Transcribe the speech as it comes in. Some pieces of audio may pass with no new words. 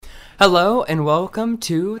Hello and welcome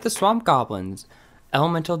to the Swamp Goblins,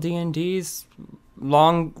 Elemental D&D's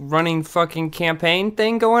long-running fucking campaign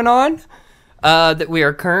thing going on that we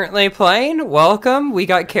are currently playing. Welcome. We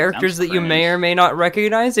got characters that you may or may not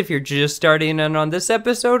recognize if you're just starting in on this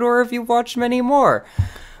episode or if you've watched many more.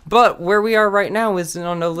 But where we are right now is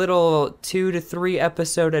on a little 2 to 3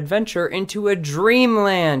 episode adventure into a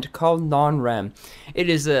dreamland called Nonrem. It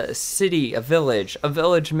is a city, a village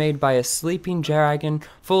made by a sleeping dragon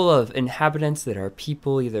full of inhabitants that are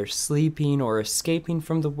people either sleeping or escaping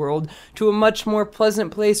from the world to a much more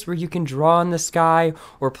pleasant place where you can draw in the sky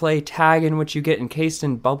or play tag in which you get encased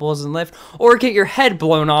in bubbles and lift or get your head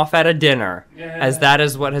blown off at a dinner. As that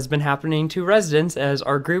is what has been happening to residents as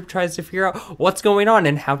our group tries to figure out what's going on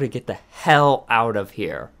and how to get the hell out of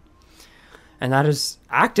here. And that is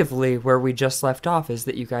actively where we just left off, is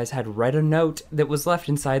that you guys had read a note that was left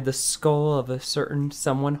inside the skull of a certain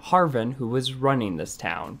someone, Harvin, who was running this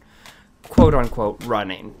town. Quote unquote,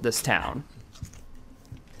 running this town.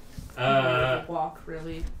 Walk,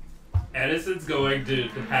 really. Edison's going to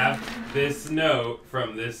have this note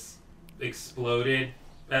from this exploded,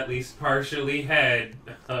 at least partially, head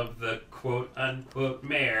of the quote unquote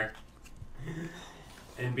mayor.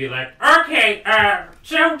 And be like, okay,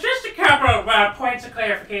 so just a couple of points of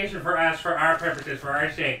clarification for us, for our purposes, for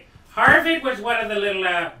our sake. Harvard was one of the little,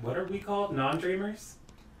 what are we called? Non-dreamers?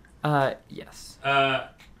 Yes.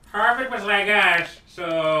 Harvard was like us,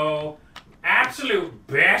 so absolute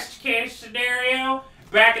best case scenario,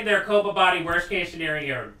 back in their Cobra body, worst case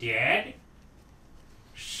scenario, dead.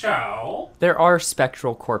 So... There are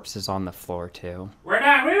spectral corpses on the floor, too. We're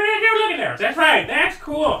not, look at those, that's right, that's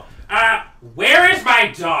cool. Where is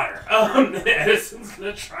my daughter? Edison's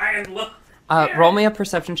gonna try and look. Roll me a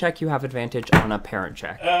perception check. You have advantage on a parent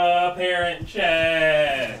check. Parent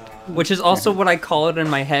check. Which is also what I call it in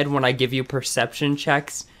my head when I give you perception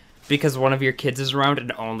checks, because one of your kids is around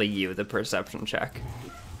and only you the perception check.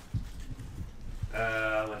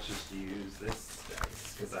 Let's just use this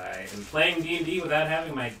dice, because I am playing D&D without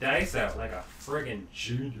having my dice out like a friggin'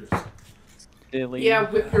 genius. Yeah,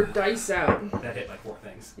 whip your dice out. That hit like 4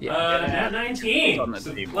 things. Yeah. At 19.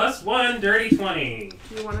 So +1, dirty 20.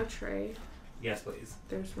 Do you want a tray? Yes, please.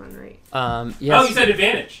 There's one right. Yes. Oh, you said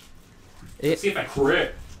advantage. Let's see if I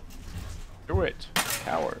crit. Do it,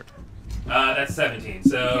 coward. That's 17,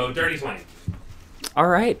 so dirty 20. All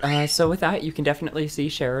right, so with that, you can definitely see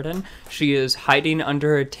Sheridan. She is hiding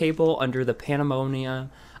under a table under the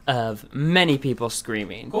pandemonium of many people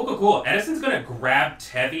screaming. Cool. Edison's gonna grab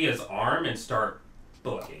Tevia's arm and start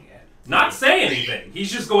booking it. Not say anything.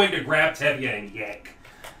 He's just going to grab Tevia and yank.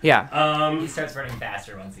 Yeah. He starts running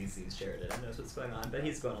faster once he sees Sheridan and knows what's going on, but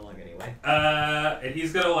he's going along anyway. And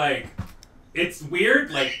he's gonna like... It's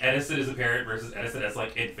weird, like, Edison is a parent versus Edison as,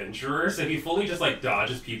 like, adventurer, so he fully just, like,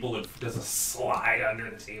 dodges people and does a slide under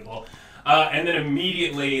the table. And then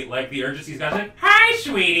immediately, like, the urgency's got like, hi,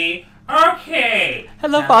 sweetie! Okay!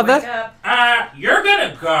 Hello, Time to Father. wake up. You're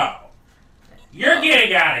gonna go. You're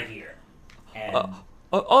getting out of here. And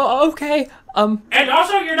Okay. And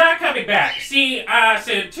also, you're not coming back. See,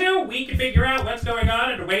 so 2, we can figure out what's going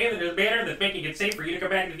on in a way that is better that's making it safe for you to come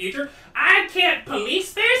back in the future. I can't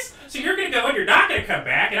police this, so you're gonna go and you're not gonna come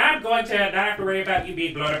back, and I'm going to not have to worry about you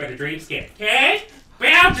being blown up in a dream skin. Okay?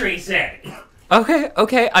 Boundary setting.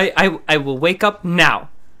 Okay. I will wake up now.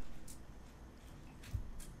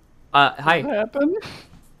 Hi. What happened?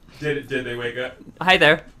 Did they wake up? Hi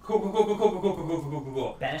there.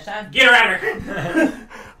 Cool. Spanish time? Get her out of here.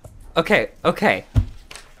 Okay.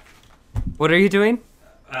 What are you doing?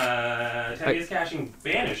 Tevia's cashing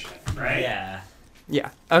banishment, right? Yeah. Yeah.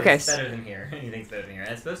 Okay. It's better than here. He thinks better than here.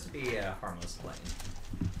 And it's supposed to be a harmless plane.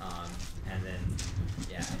 And then,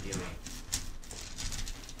 yeah, ideally.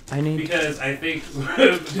 I need... Because I think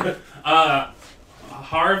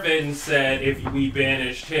Harvin said if we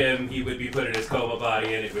banished him, he would be put in his coma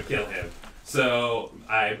body and it would kill him. So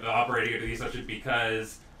I'm operating under the assumption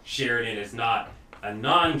because Sheridan is not a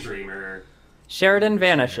non-dreamer. Sheridan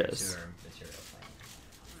vanishes.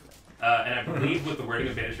 And I believe with the wording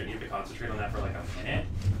of banishment, you have to concentrate on that for like a minute.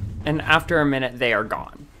 And after a minute, they are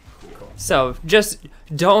gone. Cool. So just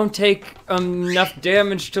don't take enough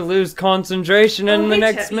damage to lose concentration in the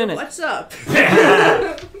next Tevye, minute. What's up?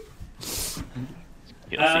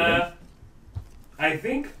 I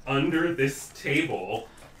think under this table,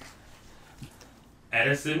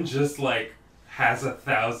 Edison just like has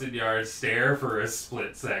 1,000-yard stare for a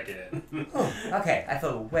split second. Oh, okay, I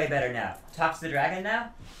feel way better now. Talk to the dragon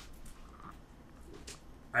now?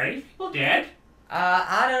 Are these people dead?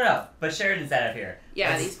 I don't know, but Sheridan's out of here.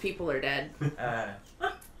 Yeah, these people are dead.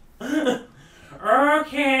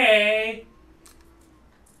 Okay.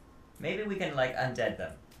 Maybe we can, like, undead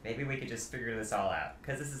them. Maybe we could just figure this all out.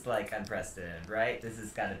 Because this is, like, unprecedented, right? This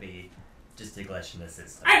has got to be just a glitch in the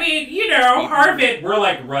system. I mean, you know, Harvard... We're,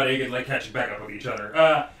 like, running and, like, catching back up with each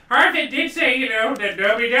other. Harvard did say, you know, that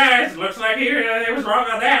nobody dies. Looks like he was wrong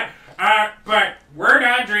on that. But we're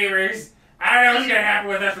not dreamers. I don't know what's gonna happen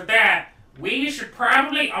with us with that. We should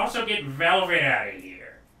probably also get Velvet out of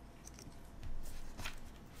here.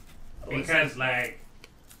 Because, like,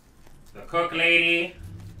 the cook lady,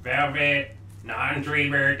 Velvet,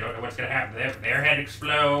 non-dreamer, don't know what's gonna happen to them. Their head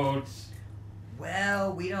explodes.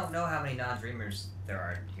 Well, we don't know how many non-dreamers there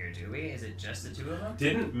are here, do we? Is it just the 2 of them?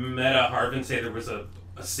 Didn't Meta Harvin say there was a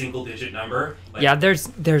single-digit number? Like, Yeah,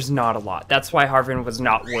 there's not a lot. That's why Harvin was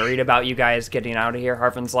not worried about you guys getting out of here.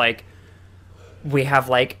 Harvin's like, we have,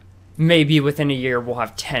 like, maybe within a year we'll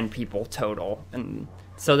have 10 people total. And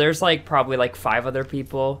so there's, like, probably, like, 5 other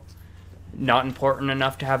people. Not important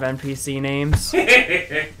enough to have NPC names.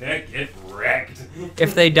 Get wrecked.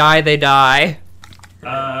 If they die, they die.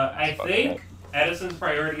 I think Edison's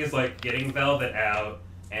priority is, like, getting Velvet out,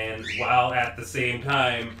 and while at the same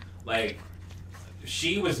time, like,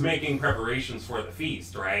 she was making preparations for the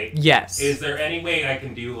feast, right? Yes. Is there any way I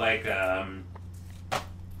can do, like, I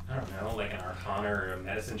don't know, like an Arcana or a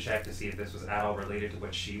medicine check to see if this was at all related to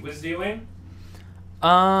what she was doing?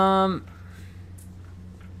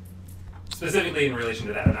 Specifically in relation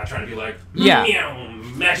to that, I'm not trying to be like, Yeah.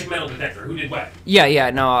 Magic metal detector, who did what? Yeah,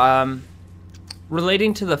 no,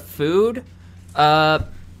 relating to the food,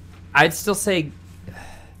 I'd still say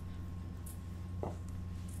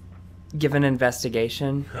give an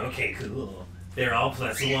investigation. Okay, cool. They're all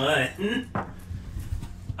 +1.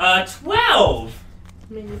 12!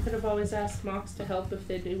 I mean, you could have always asked Mox to help if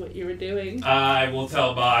they knew what you were doing. I will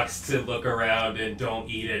tell Mox to look around and don't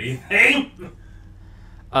eat anything.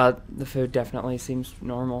 The food definitely seems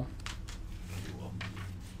normal. Cool.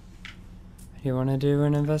 You want to do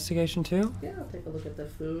an investigation too? Yeah, I'll take a look at the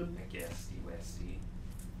food. I guess, Westy.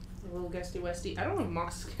 A little guesty westy. I don't know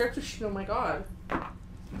Mox's character sheet, oh my god.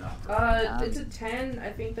 No. It's a 10. I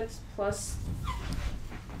think that's plus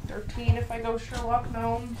 13 if I go Sherlock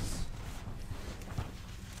Gnomes.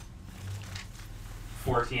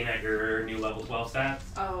 14 at your new level 12 stats.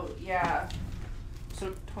 Oh, yeah.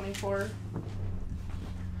 So 24.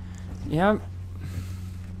 Yeah.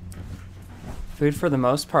 Food for the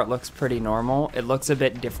most part looks pretty normal. It looks a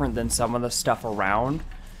bit different than some of the stuff around.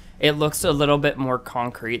 It looks a little bit more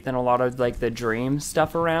concrete than a lot of, like, the dream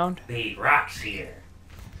stuff around. They eat rocks here.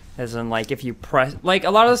 As in, like, if you press... Like, a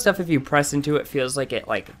lot of the stuff, if you press into it, feels like it,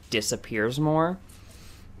 like, disappears more.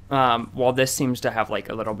 While this seems to have, like,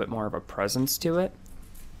 a little bit more of a presence to it.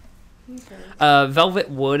 Okay. Velvet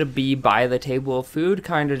would be by the table of food,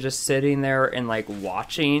 kind of just sitting there and, like,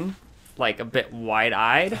 watching, like, a bit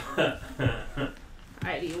wide-eyed.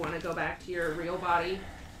 Alright, do you want to go back to your real body?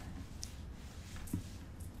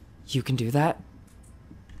 You can do that?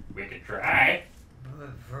 We could try.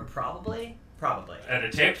 Probably. An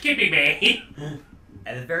attempt can be made.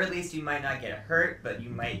 At the very least, you might not get hurt, but it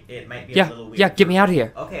might be a little weird. Yeah, get me out of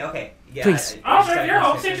here. Okay. Yeah, Please. Also, if your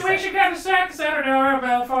home situation kind of sucks, I don't know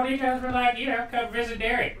about phone details, but, like, you know, come visit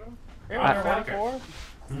Derry.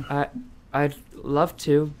 I'd love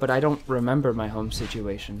to, but I don't remember my home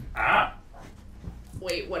situation. Ah.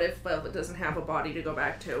 Wait, what if Velvet doesn't have a body to go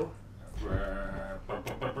back to?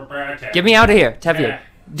 Get me out of here, Tevye.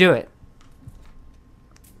 Do it.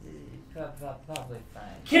 Probably fine.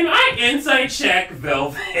 Can I insight check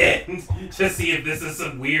Velvet to see if this is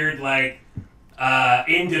some weird, like,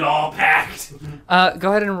 end it all pact?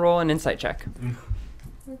 Go ahead and roll an insight check.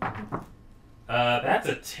 That's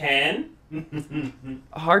a 10.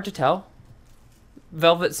 Hard to tell.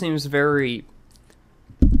 Velvet seems very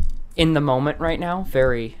in the moment right now,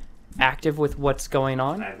 very active with what's going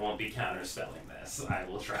on. I won't be counterspelling this. I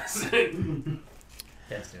will trust it.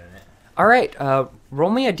 That's doing it. All right, roll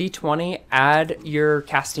me a d20, add your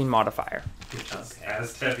casting modifier. Just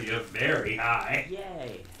as Tevye very high.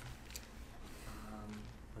 Yay.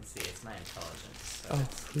 Let's see. It's my intelligence. So Oh,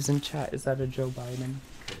 who's in chat? Is that a Joe Biden?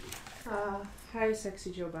 Hi,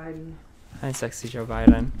 sexy Joe Biden. Hi, sexy Joe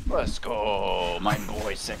Biden. Let's go, my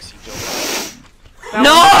boy, sexy Joe Biden.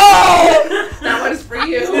 That one's for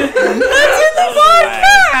you.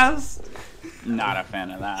 That's Not a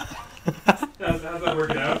fan of that. How's that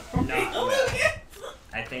working out?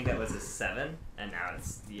 I think that was a 7, and now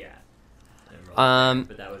it's I didn't roll it,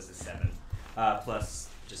 but that was a 7. Plus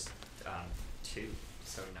just 2,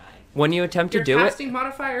 so 9. When you attempt Your to do it, casting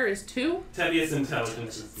modifier is 2? Tevye's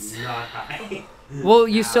intelligence is not high. well,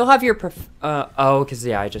 you still have your because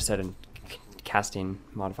I just said a casting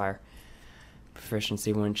modifier.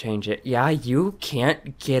 proficiency wouldn't change it. Yeah, you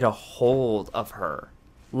can't get a hold of her.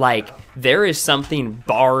 Like, there is something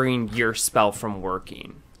barring your spell from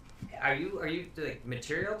working. Are you like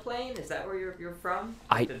material plane? Is that where you're from?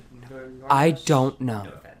 I The don't know. No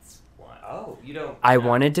offense. What? Oh, you don't. I know.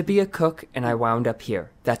 wanted to be a cook, and I wound up here.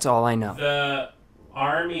 That's all I know. The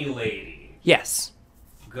army lady. Yes.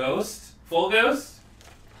 Ghost? Full ghost?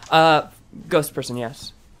 Ghost person,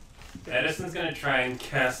 yes. Edison's gonna try and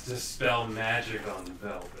cast Dispel Magic on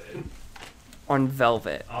Velvet. On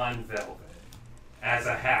Velvet. On Velvet. As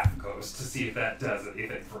a half ghost to see if that does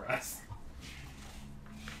anything for us.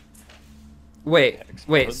 Wait,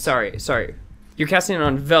 Explodes. sorry. You're casting it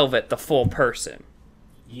on Velvet, the full person.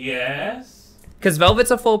 Yes? Because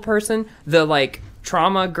Velvet's a full person. The, like,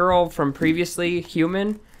 trauma girl from previously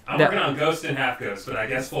human. I'm that- working on ghost and half ghost, but I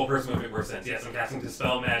guess full person would make more sense. Yes, I'm casting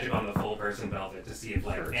Dispel Magic on the full person Velvet to see if,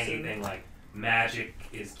 like, anything like magic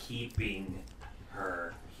is keeping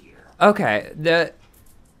her here. Okay,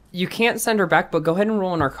 you can't send her back, but go ahead and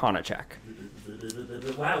roll an Arcana check.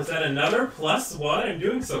 Wow, is that another +1? I'm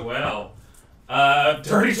doing so well.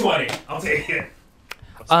 Dirty 20. I'll take it.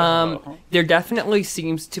 There definitely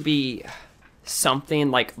seems to be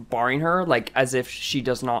something, like, barring her, like, as if she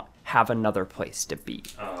does not have another place to be.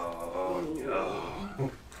 Oh, no.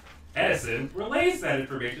 Edison relays that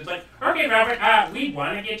information. It's like, okay, Velvet, we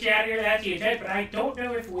want to get you out of here, that's the intent, but I don't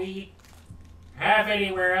know if we have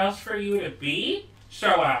anywhere else for you to be. So,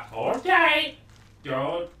 hold tight.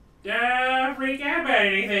 Don't freak out about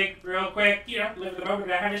anything real quick. You know, live in the moment,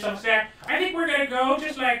 have yourself a snack. I think we're gonna go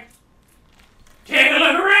just, like, take a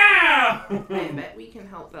look around. I bet we can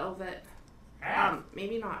help Velvet.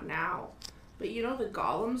 Maybe not now. But you know the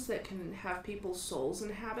golems that can have people's souls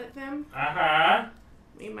inhabit them? Uh-huh.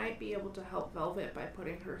 We might be able to help Velvet by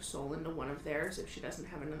putting her soul into one of theirs if she doesn't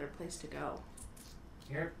have another place to go.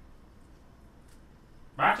 Here.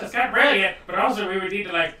 Box is kind of brilliant, but also we would need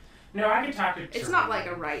to, like, no, I can talk to... It's not like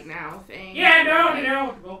a right now thing. Yeah, Like,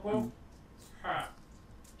 no. Well,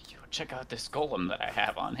 Yo, check out this golem that I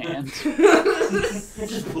have on hand.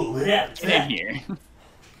 just pull it out. Get in here.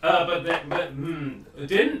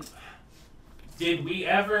 Did we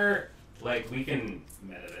ever, like, we can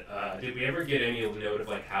meta it, did we ever get any note of,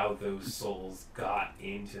 like, how those souls got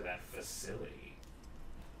into that facility?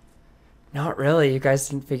 Not really. You guys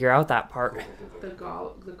didn't figure out that part. The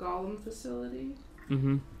golem facility?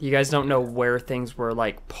 Mm-hmm. You guys don't know where things were,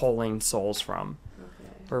 like, pulling souls from.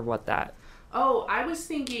 Okay. Or what that... Oh, I was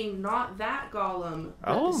thinking not that golem, but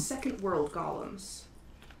Oh. the second world golems.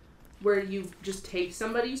 Where you just take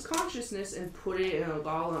somebody's consciousness and put it in a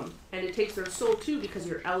golem. And it takes their soul too because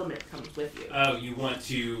your element comes with you. Oh, you want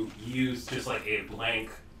to use just, like, a blank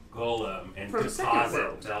golem and From Second deposit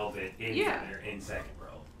World. Velvet into Yeah. there in Second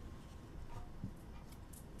World.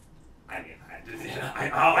 I mean,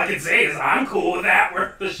 all I can say is I'm cool with that.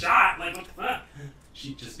 Worth the shot. Like, what the fuck?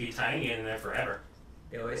 She'd just be tiny in there forever.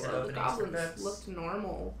 They always have Well, the openings for goblins books. looked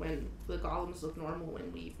normal when the golems looked normal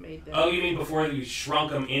when we made them. Oh, you mean before you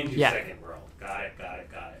shrunk them into Yeah. Second World? Got it.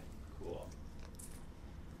 Cool.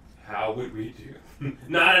 How would we do?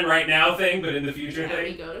 Not in right now thing, but in the future And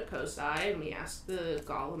we thing. go to Kosai and we ask the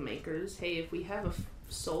golem makers, hey, if we have a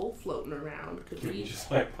soul floating around, could Can you we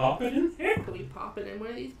just like pop it in there? pop it in one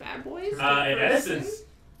of these bad boys? And For Edison's instance?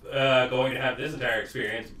 going to have this entire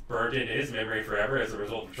experience burned into his memory forever as a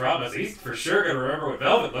result of trauma, so he's for sure going to remember what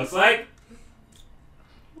Velvet looks like.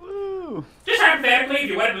 Woo! Just hypothetically, if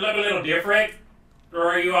you wanted to look a little different, or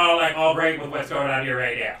are you all like all great with what's going on here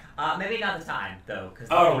right now? Maybe not the time though, because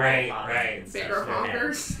Oh, right. Bigger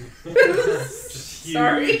honkers. Just huge,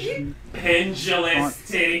 Sorry. pendulous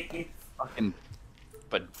titty. Fucking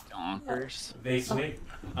badonkers. They swing.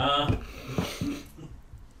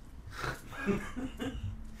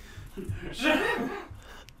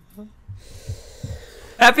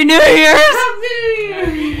 Happy New Year's!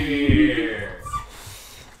 Here.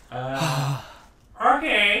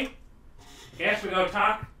 Okay. Guess we go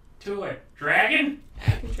talk to a dragon?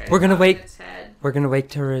 We're gonna wait. Its head. We're gonna wake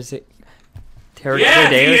Tarek Yeah,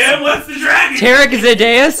 DM, Zedeus. what's the dragon? Tarek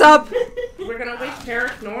Zedeus up! We're gonna wake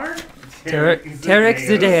Tarek Nor. Tarek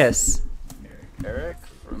Zedeus. Eric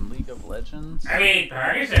from League of Legends. I mean,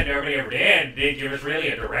 Target said nobody ever did. Didn't give us really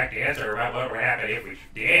a direct answer about what would happen if we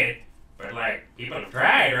did. But, like, people have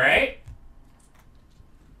tried, right?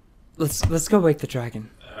 Let's go wake the dragon.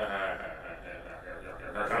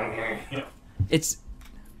 It's...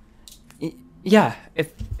 Yeah,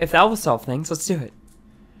 if that will solve things, let's do it.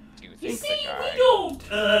 Do you You think see, the guy? we don't,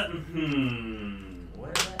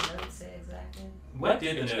 What did that note say exactly? What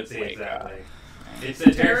did the note say Wake up. exactly? It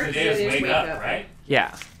said Tarek Tarek Zedeus Zedeus wake wake up, up. right?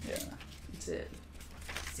 Yeah. Yeah. That's it.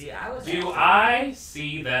 See, I was. Do I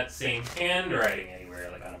see that same handwriting anywhere,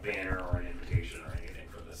 like on a banner or an invitation or anything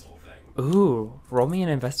for this whole thing? Ooh, roll me an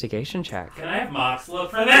investigation check. Can I have Mox look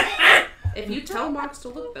for that? If you tell Mox to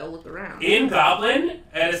look, they'll look around. In Goblin,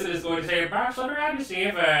 Edison is going to say, Mox, look around to see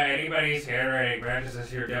if anybody's handwriting matches this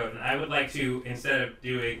here note. And I would like to, instead of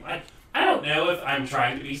doing, like, I don't know if I'm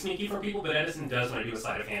trying to be sneaky for people, but Edison does want to do a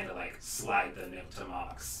sleight of hand to, like, slide the note to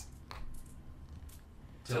Mox.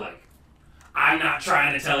 To, like, I'm not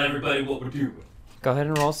trying to tell everybody what we're doing. Go ahead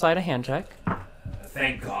and roll sleight of hand check.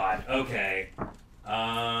 Thank God. Okay.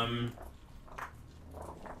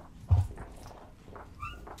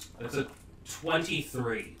 That's a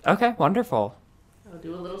 23. Okay, wonderful. I'll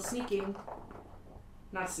do a little sneaking.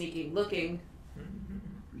 Not sneaking, looking.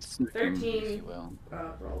 Sneaking, 13. if you will.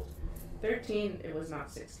 Rolled. 13, it was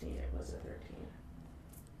not 16, it was a 13.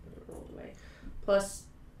 It rolled away. Plus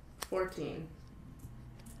 14.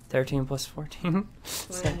 13 plus 14?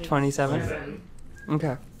 27? 27.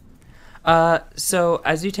 Okay. So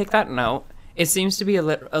as you take that note, it seems to be a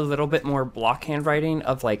little bit more block handwriting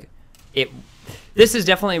of like it. This is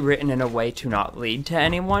definitely written in a way to not lead to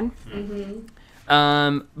anyone.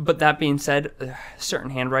 Mm-hmm. But that being said, certain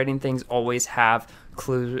handwriting things always have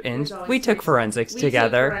clue in. There's always We took traces. forensics We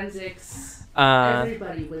together. took forensics. Uh,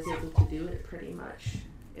 Everybody was able to do it pretty much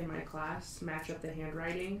in my class. Match up the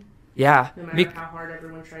handwriting. yeah, No matter how hard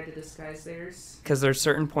everyone tried to disguise theirs. because there's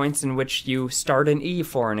certain points in which you start an E,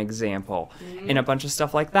 for an example, Mm-hmm. and a bunch of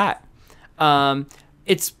stuff like that.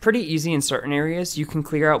 It's pretty easy in certain areas. You can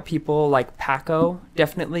clear out people like Paco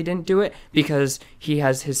definitely didn't do it because he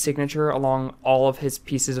has his signature along all of his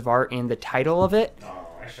pieces of art and the title of it. Oh,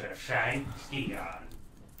 I should have shined ski on.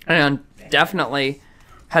 And definitely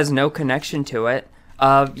has no connection to it.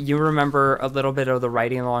 You remember a little bit of the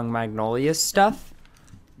writing along Magnolia's stuff?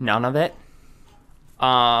 None of it.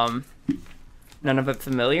 None of it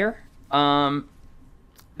familiar. The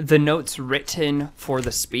notes written for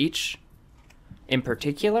the speech, in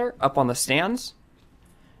particular, up on the stands,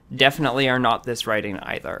 definitely are not this writing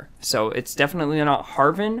either. So it's definitely not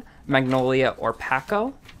Harvin, Magnolia, or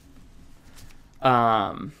Paco.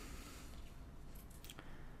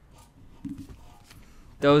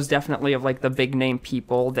 Those definitely of like the big name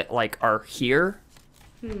people that like are here.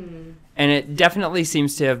 And it definitely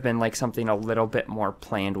seems to have been like something a little bit more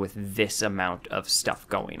planned with this amount of stuff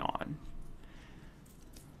going on.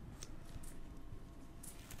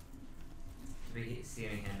 Did we see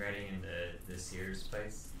any handwriting in the Sears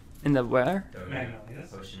place? In the where?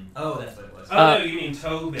 Magnolias? Potion. Oh, that's what it was. Oh, no, you mean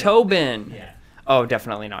Tobin. Tobin. Yeah. Oh,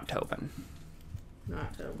 definitely not Tobin.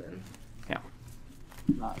 Not Tobin.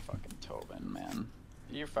 Not fucking Tobin, man.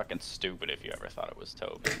 You're fucking stupid if you ever thought it was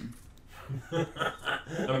Tobin.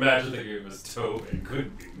 Imagine thinking it was Tobin.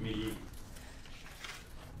 Couldn't be me.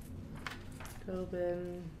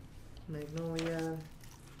 Tobin. Magnolia.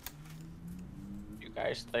 You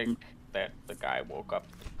guys think that the guy woke up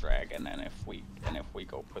the dragon, and if we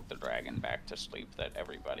go put the dragon back to sleep, that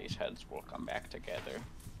everybody's heads will come back together?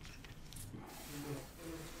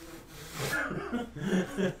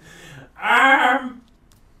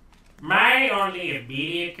 My only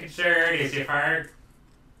immediate concern is if our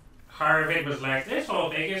Harvin was like, this whole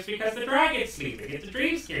thing is because the dragon's sleeping. It's a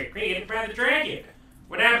dream scape created by the dragon.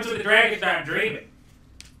 What happens when the dragon's not dreaming?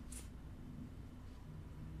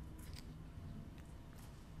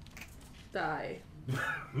 Die.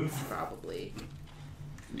 Probably.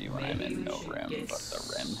 Me when I'm Maybe in we no should REM, get but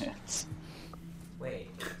the REM hits. Wait,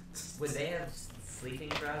 would they have sleeping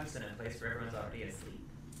drugs in a place where everyone's already asleep?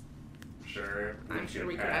 Sure. I'm sure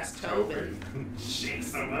we could ask Tobin.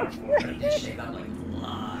 Shakes them up. You did shake up like a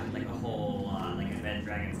lot, like a whole lot. Like if Red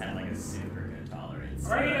Dragons had like a super good tolerance.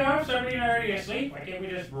 Or, you know, if somebody's already asleep, why can't we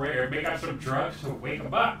just make up some drugs to wake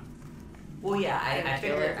them up? Well, yeah, I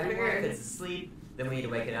Kill figure if everyone. it's asleep, then we need to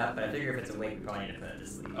wake it up. But I figure if it's awake, we probably need to put it to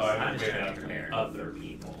sleep. Oh, I I'm meant just wake trying up to be prepared. other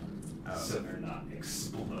people. Oh. So they're not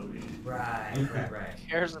exploded. Right. Who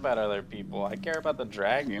cares about other people? I care about the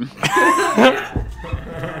dragon.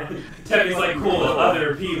 Teddy's like cool to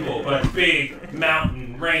other people, but big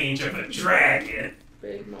mountain range of a dragon.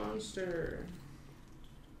 Big monster.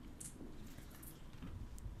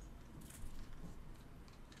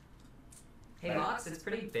 Hey, Mox, it's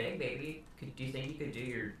pretty big, baby. Do you think you could do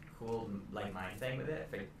your cool like mind thing with it?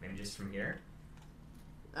 Like, maybe just from here.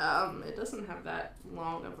 It doesn't have that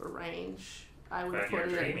long of a range. I would But put you're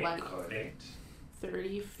it at dreaming, like could it?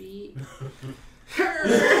 30 feet.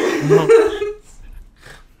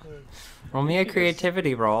 Roll me a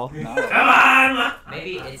creativity roll. Come on!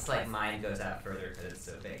 Maybe it's like mine goes out further because it's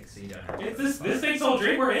so big, so you don't have to. It's this thing's whole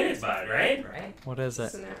dream. We're in its mind, right? Right? What is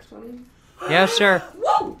it? Snap 20. Yeah, sure.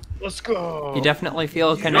 Whoa! Let's go. You definitely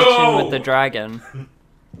feel a connection with the Yo! dragon.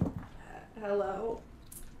 Hello.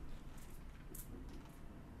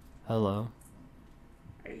 Hello.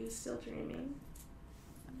 Are you still dreaming?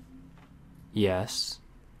 Yes.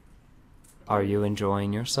 Are you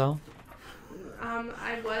enjoying yourself?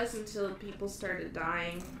 I was until people started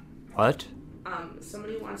dying. What?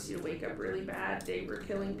 Somebody wants you to wake up really bad. They were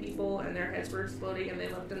killing people and their heads were exploding, and they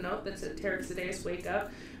left a note that said Terraxideus wake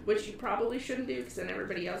up, which you probably shouldn't do because then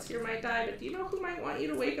everybody else here might die. But do you know who might want you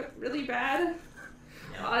to wake up really bad?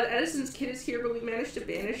 Edison's kid is here, but we managed to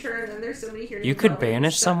banish her, and then there's somebody here. You named could Velvet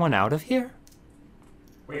banish stuck- someone out of here?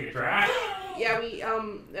 Wait, you try? Yeah,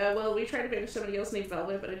 we tried to banish somebody else named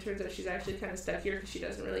Velvet, but it turns out she's actually kind of stuck here because she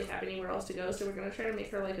doesn't really have anywhere else to go. So we're gonna try to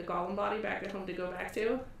make her like a golem body back at home to go back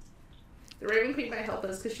to. The Raven Queen might help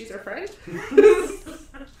us because she's our friend.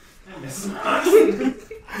 I miss mine.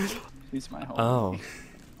 He's my home.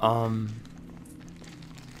 Oh.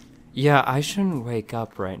 Yeah, I shouldn't wake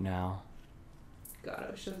up right now.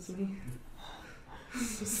 God, it shows me.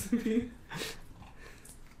 So sleepy.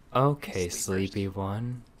 Okay, Sleepers. sleepy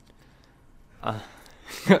one. I'm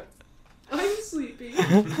sleepy.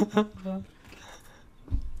 I'm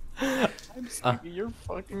sleepy. You're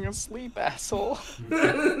fucking asleep, asshole.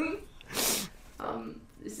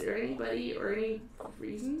 Is there anybody or any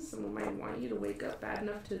reason someone might want you to wake up bad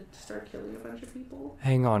enough to start killing a bunch of people?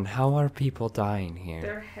 Hang on, how are people dying here?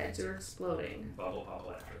 Their heads are exploding. Bubble pop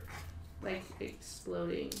laughter. Like,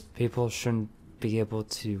 exploding. People shouldn't be able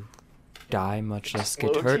to die, much less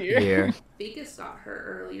get Explode hurt here. here. Thekus got hurt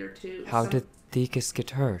earlier, too. How did Thekus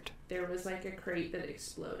get hurt? There was, like, a crate that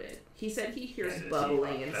exploded. He said he hears And a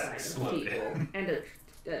bubbling teapot that inside of exploded. people. And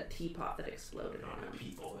a teapot that exploded on him.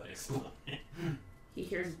 People that explode. He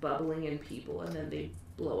hears bubbling in people, and then they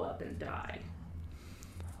blow up and die.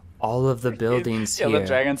 All of the buildings Yeah, here. the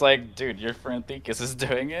dragon's like, dude, your friend Thekus is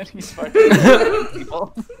doing it. He's fucking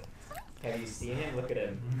people. Have you seen him? Look at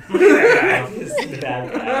him. This is the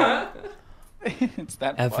bad guy. It's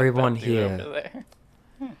that Everyone fucked up dude here. over there.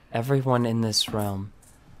 Everyone in this realm,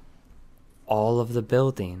 all of the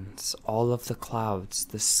buildings, all of the clouds,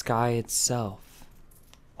 the sky itself,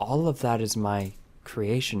 all of that is my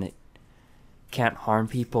creation. It can't harm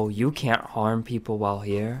people. You can't harm people while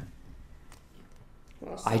here.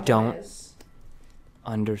 Well, I someone don't- is.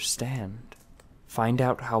 Understand. Find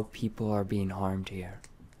out how people are being harmed here.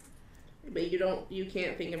 But you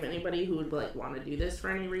can't think of anybody who would, like, want to do this for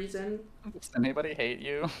any reason? Does anybody hate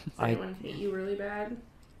you? Does I- anyone hate you really bad?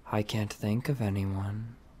 I can't think of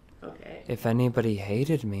anyone. Okay. If anybody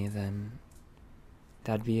hated me, then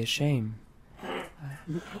that'd be a shame.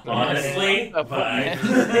 Honestly, Oh, but man.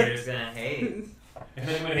 Who's gonna hate? if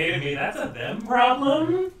anyone hated me, that's a them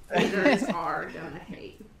problem. Haters are gonna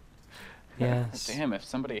hate. Yes. Damn, if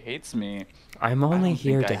somebody hates me, I'm I only don't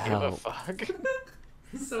here think to I give a help. fuck.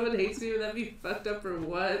 Someone hates me, would that be fucked up for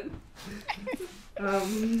what?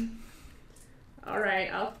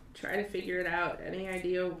 Alright, I'll try to figure it out. Any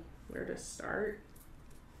idea where to start?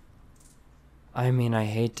 I mean, I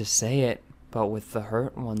hate to say it, but with the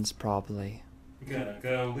hurt ones, probably. Gonna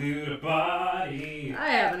go loot a body. I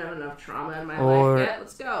haven't had enough trauma in my Or- life yet.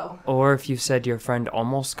 Let's go. Or if you said your friend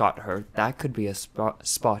almost got hurt, that could be a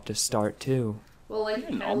spot to start too. Well, like,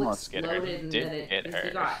 didn't hell almost get hurt, exploded he and did then get he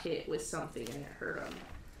hurt. got hit with something and it hurt him.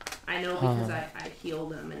 I know because Huh. I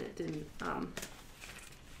healed him and it didn't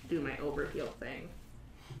do my overheal thing.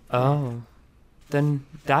 Oh. Then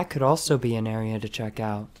that could also be an area to check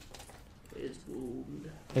out. His wound.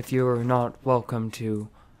 If you are not welcome to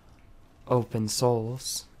Open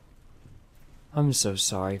Souls. I'm so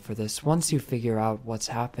sorry for this. Once you figure out what's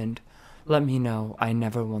happened, let me know. I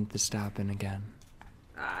never want this to happen again.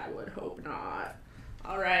 I would hope not.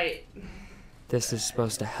 Alright. This is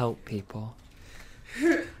supposed to help people.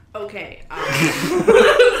 Okay.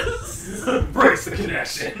 Breaks the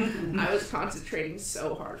connection. I was concentrating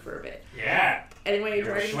so hard for a bit. Yeah. Anyway, You're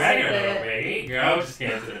Dragon swagger, said little that baby. Go, just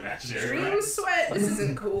cancel the imaginary. Dream sweat. This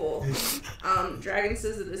isn't cool. Dragon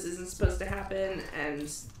says that this isn't supposed to happen,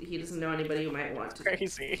 and he doesn't know anybody who might want to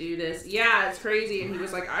Crazy. do this. Yeah, it's crazy. And he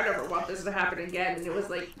was like, I never want this to happen again. And it was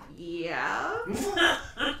like, yeah,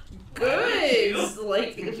 good.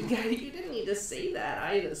 Like, you didn't need to say that.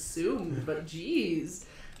 I had assumed, but geez.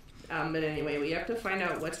 But anyway, we have to find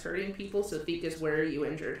out what's hurting people. So, Thekus, where are you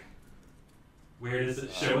injured? Where does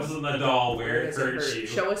it show us on the doll where it does it hurts hurt? you?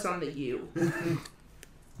 Show us on the U.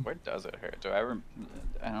 Where does it hurt?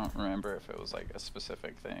 I don't remember if it was like a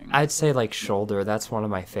specific thing. I'd say like shoulder. That's one of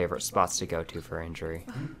my favorite spots to go to for injury.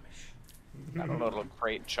 Got a little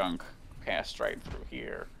crate chunk cast right through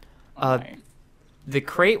here. Uh, Okay. The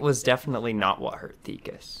crate was definitely not what hurt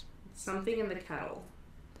Thekus. Something in the kettle.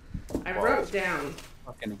 I wrote down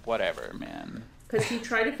Fucking whatever, man. because he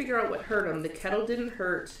tried to figure out what hurt him. The kettle didn't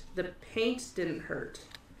hurt. The paint didn't hurt.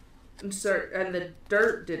 And the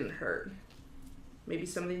dirt didn't hurt. Maybe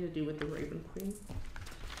something to do with the Raven Queen.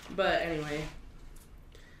 But anyway,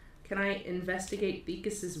 can I investigate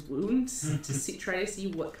Thekus's wounds to try to see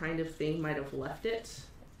what kind of thing might have left it?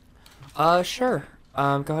 Sure. Go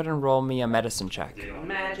ahead and roll me a medicine check.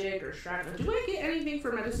 Magic or shrapnel. Do I get anything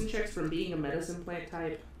for medicine checks from being a medicine plant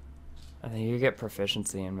type? I think you get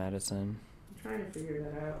proficiency in medicine. I'm trying to figure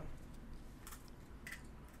that out.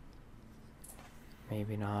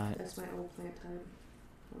 Maybe not. That's my old plant type.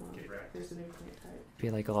 Hold on. Get wrecked. There's a new plant type. Be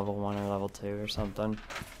like a level 1 or level 2 or something.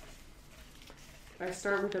 I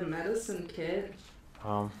start with a medicine kit.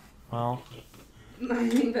 Well, I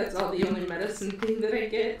think that's all the only medicine thing that I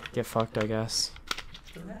get. get fucked, I guess.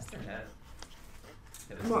 Who has their head?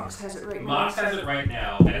 Mox has it right now. Mox has it right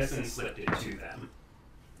now. Edison slipped it to them.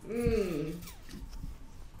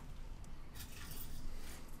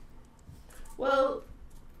 Well,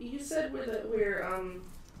 you said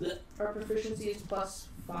our proficiency is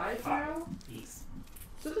 +5 now, Yes.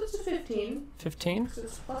 so that's a 15. 15? So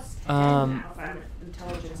it's +10 now if I'm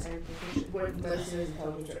intelligence and proficiency. What medicine is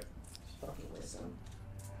intelligence or fucking wisdom?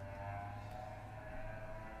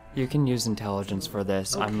 You can use intelligence for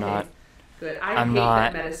this. I'm Okay. not. Good. I I'm hate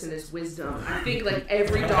not- that medicine is wisdom. I think like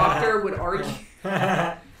every doctor would argue.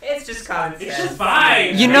 It's just common sense. It's just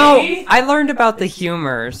fine. You know, lady. I learned about the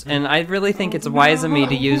humors, and I really think it's wise of me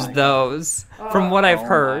to use those, from what I've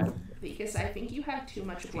heard. Because I think you have too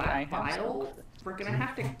much I black have bile. We're gonna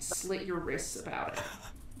have to slit your wrists about it.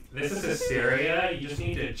 This is hysteria. You just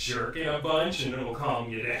need to jerk it a bunch and it'll calm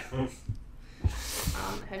you down.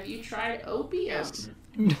 Have you tried opium?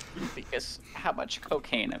 Because how much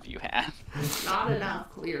cocaine have you had? Not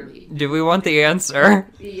enough, clearly. Do we want the answer?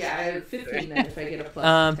 Yeah, I have 15 then if I get a plus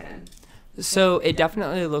Um, 10. So it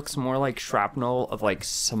definitely looks more like shrapnel of like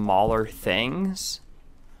smaller things.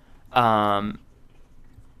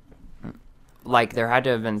 Like there had to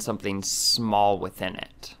have been something small within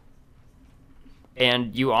it.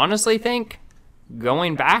 And you honestly think,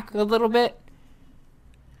 going back a little bit,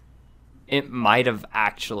 it might have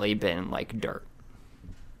actually been like dirt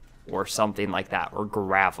or something like that, or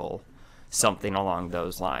gravel, something along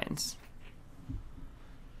those lines.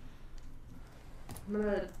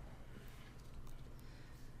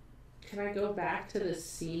 Can I go back to the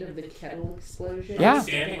scene of the kettle explosion? Yeah.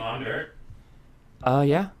 Standing on dirt.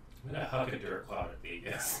 Yeah. I'm gonna huck a dirt cloud at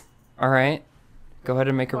Vegas. All right. Go ahead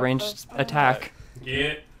and make a ranged attack.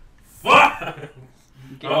 Get fucked.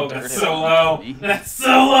 Oh, Dirt that's hit so on low. me. That's so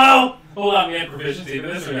low. Hold on, we have proficiency for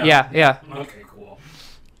this or no? Yeah. Okay, cool.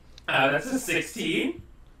 That's a 16.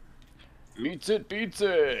 Beats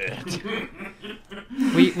it.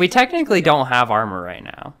 We technically don't have armor right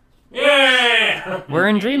now. Yeah. We're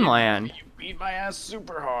in Dreamland. You beat my ass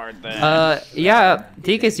super hard then. Yeah,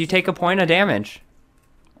 Thekus, you take a point of damage.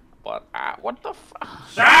 What the fuck?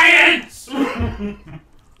 Science.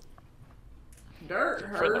 Dirt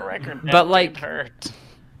hurt. For the record, But, that like- did hurt.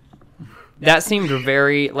 That seemed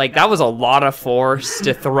very, like, that was a lot of force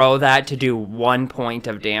to throw that to do 1 point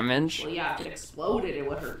of damage. Well, yeah, if it exploded, it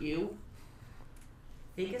would hurt you.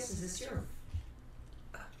 Vegas, is this your?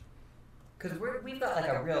 Because we've got like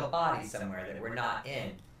a real body somewhere that we're not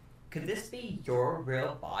in. Could this be your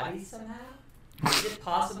real body somehow? Is it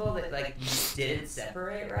possible that like you didn't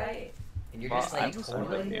separate right, and you're just I'm like just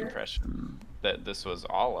totally under the here? impression that this was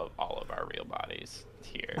all of our real bodies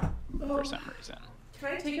here for some reason.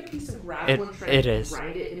 Can I take a piece of gravel and try it to is.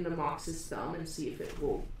 grind it into Mox's thumb and see if it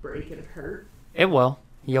will break and hurt? It will.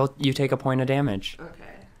 You take a point of damage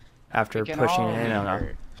Okay. after We can pushing all it be in on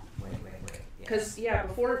hurt. Wait. Yeah. Because, yeah,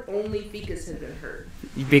 before only Thekus had been hurt.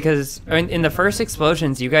 Because in the first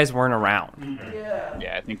explosions, you guys weren't around. Yeah.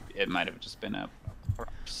 Yeah, I think it might have just been a.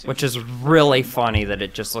 Which is really funny that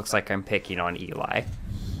it just looks like I'm picking on Eli.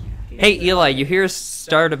 Hey, Eli, you hear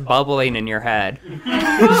started bubbling in your head.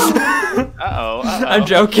 Uh-oh. I'm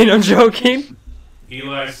joking.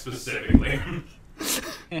 Eli specifically.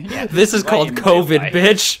 Yeah, This is Eli called in real COVID, life.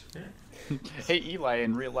 bitch. Hey, Eli,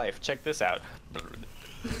 in real life, check this out.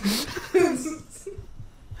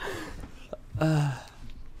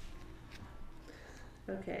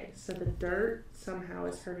 Okay, so the dirt somehow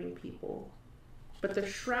is hurting people. But the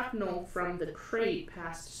shrapnel from the crate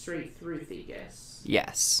passed straight through Thekus.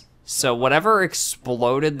 Yes. So whatever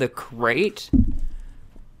exploded the crate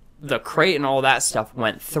and all that stuff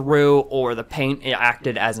went through, or the paint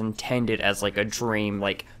acted as intended as like a dream,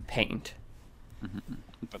 like paint.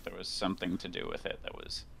 But there was something to do with it that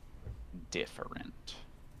was different.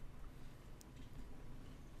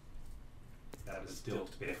 that was still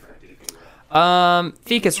different, if you will.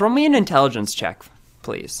 Thekus, roll me an intelligence check,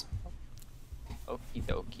 please. Okie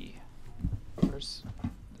dokie. Where's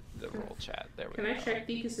the roll chat? There we Can go. I check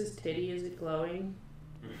Thekus's titty? Is it glowing?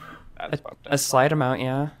 That's fucked up. A slight amount,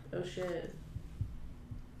 yeah. Oh shit.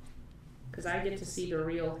 Because I get to see the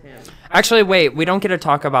real him. Actually, wait, we don't get to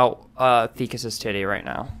talk about Thekus's titty right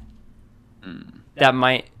now. That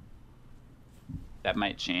might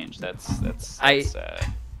change. That's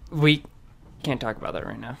we can't talk about that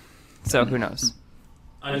right now. So who knows?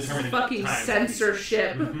 Undetermined Fucking time.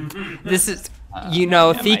 censorship. This is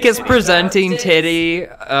yeah, Thekus my- presenting Tits. titty.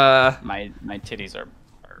 my titties are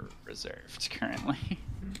reserved currently.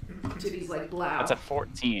 Titties like blow. That's a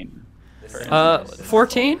 14. for Uh, intelligence.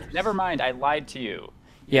 14? Never mind, I lied to you.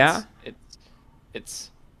 Yeah.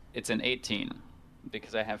 It's an 18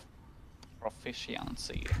 because I have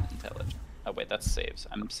proficiency in intelligence. Oh wait, that's saves.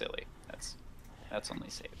 I'm silly. That's only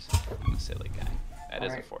saves. I'm a silly guy. That is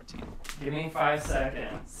Alright. a 14. Give me 5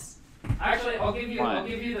 seconds. Actually, I'll give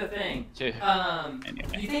you the thing. Two.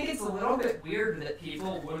 You think it's a little bit weird that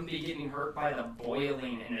people wouldn't be getting hurt by the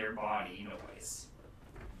boiling in their body noise?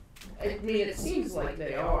 I mean, it seems like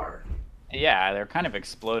they are. Yeah, they're kind of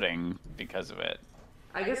exploding because of it.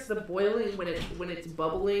 I guess the boiling, when it's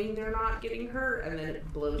bubbling, they're not getting hurt, and then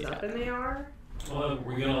it blows up and they are. Well,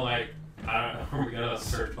 we're gonna are we gonna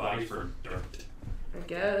search bodies for dirt? I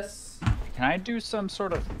guess. Can I do some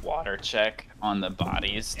sort of water check on the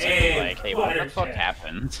bodies to Hey, be like, hey, what water the fuck check.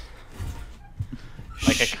 happened?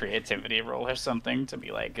 Like a creativity roll or something to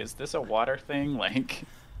be like, is this a water thing? Like,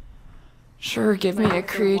 Sure, give me a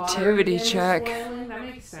Like the water creativity in is check. boiling? That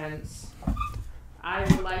makes sense. I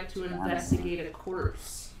would like to investigate a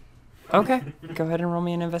corpse. Okay, go ahead and roll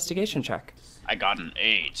me an investigation check. I got an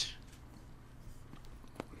 8.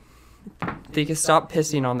 Thekus, stop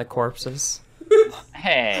pissing on the corpses.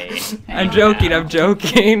 Hey. I'm hey, joking, now. I'm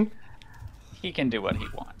joking. He can do what he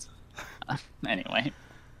wants. Anyway.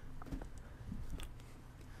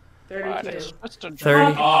 32. It's just a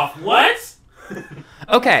 30. Fuck off. What?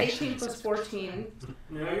 Okay, 18 plus 14.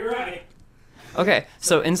 No, you're right. okay,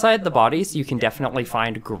 so inside the bodies, you can definitely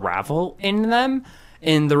find gravel in them,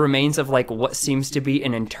 in the remains of like what seems to be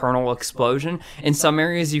an internal explosion. In some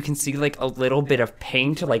areas, you can see like a little bit of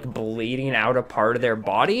paint like bleeding out a part of their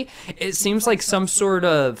body. It seems like some sort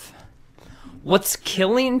of what's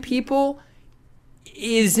killing people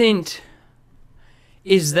is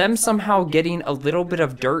them somehow getting a little bit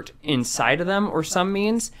of dirt inside of them or some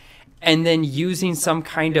means, and then using some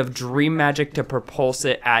kind of dream magic to propulse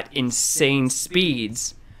it at insane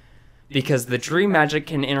speeds, because the dream magic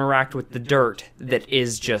can interact with the dirt that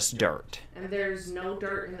is just dirt. And there's no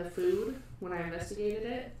dirt in the food when I investigated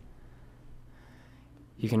it?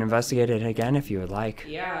 You can investigate it again if you would like.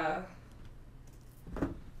 Yeah.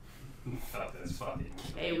 Fuck, that's funny.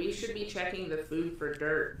 Hey, we should be checking the food for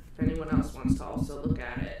dirt if anyone else wants to also look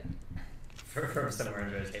at it. For somewhere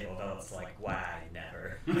under the table, Velvet's like, why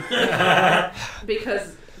never?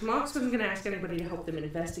 Because Mox wasn't going to ask anybody to help them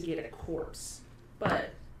investigate a corpse.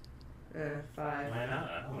 But, 5. Why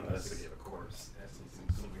not? I want to investigate a corpse. That's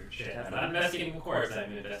some weird shit. I'm not investigating the corpse.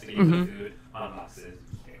 I'm investigating the food on boxes.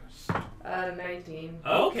 19.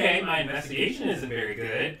 Okay, my investigation isn't very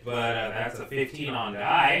good, but that's a 15 on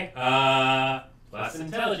die. Plus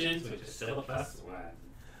intelligence, which is still a plus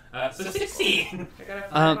 1. So 16. I got a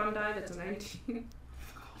 5 on die, that's a 19.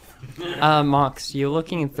 Mox, you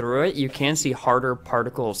looking through it, you can see harder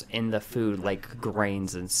particles in the food, like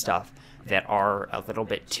grains and stuff, that are a little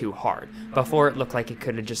bit too hard. Before, it looked like it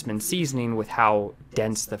could have just been seasoning with how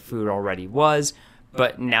dense the food already was,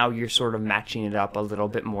 but now you're sort of matching it up a little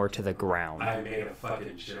bit more to the ground. I made a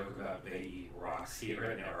fucking joke about they eat rocks here,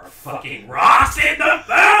 and there are fucking rocks in the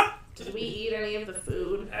food! Did we eat any of the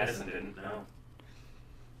food? Addison didn't know.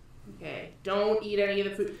 Okay, don't eat any of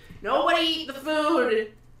the food. Nobody eat the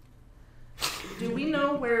food! Do we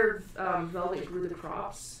know where Velvet grew the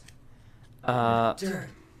crops? Dirt.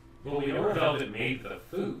 Well, we know where Velvet made the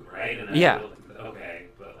food, right? And Yeah. Okay,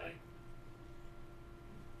 but like,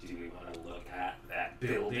 do we want to look at that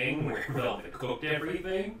building where Velvet cooked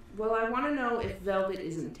everything? Well, I want to know if Velvet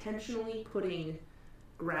is intentionally putting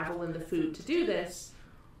gravel in the food to do this,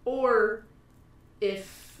 or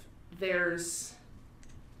if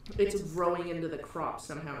it's growing into the crop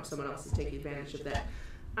somehow and someone else is taking advantage of that.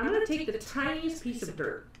 I'm going to take the tiniest piece of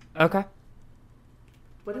dirt. Okay.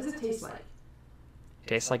 What does it taste like?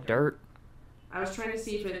 Tastes like dirt. I was trying to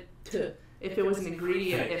see if it was an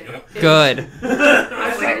ingredient. If Good. I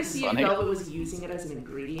was trying to see if Funny. Velvet was using it as an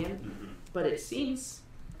ingredient, but it seems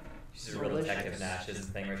She's a real detective now. She does this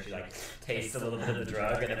thing where she like tastes a little bit of the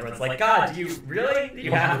drug, and everyone's like, "God, do you really? Do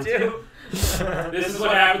you have to?" This is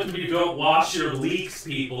what happens when you don't wash your leaks,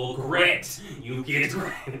 people. Grit. You get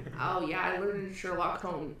grit. Oh yeah, I learned in Sherlock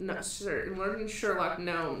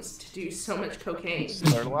Gnomes to do so much cocaine.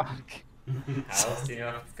 Sherlock. How else do you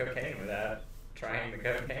know it's cocaine without trying the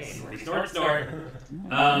cocaine? Snort.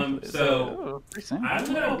 So I'm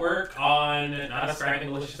gonna work on not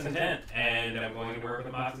ascribing malicious intent, and I'm going to work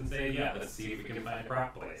with Mox and say, yeah, let's see if we can find a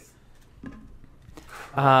prop place.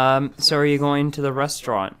 So are you going to the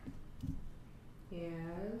restaurant?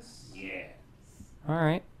 Yes. Yeah. All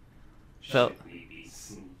right. So- Should we be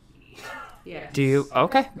sneaky? Yes. Do you?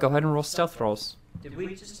 Okay, go ahead and roll stealth rolls. Did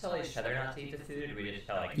we just tell each other not to eat the food? Or did we just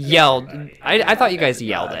tell like Yelled. everybody? I thought you guys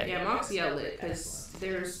yelled it. Yeah, Mox yelled it because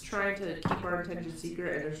there's trying to keep our intention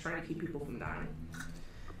secret and there's trying to keep people from dying.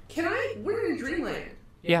 We're in Dreamland.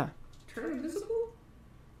 Yeah. Turn invisible?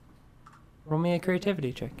 Roll me a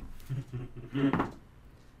creativity check.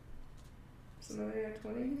 Somebody got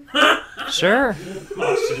 20? Sure.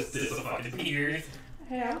 Mox just disappears.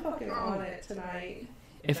 Hey, I'm fucking on it tonight.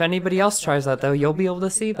 If anybody else tries that though, you'll be able to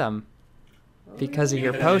see them because of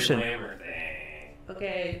your potion.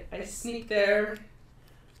 Okay, I sneak there.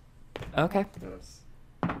 Okay. Oops.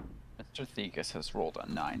 Mr. Thekus has rolled a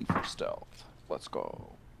 9 for stealth. Let's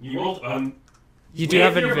go. You rolled You do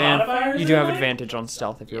With have your modifiers You do have in it? advantage on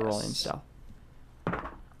stealth if you're Yes. rolling stealth.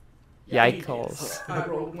 Yikes. I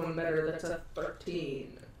rolled one better. That's a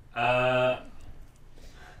 13.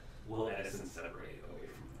 Will Edison separate away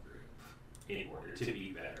from the group in order to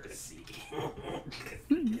be better at seeking?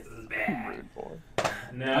 This is bad. Rude boy.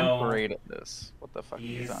 No. I'm great at this. What the fuck are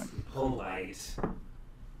you He's talking? polite.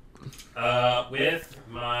 With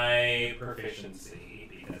my proficiency,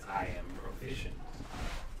 because I am proficient.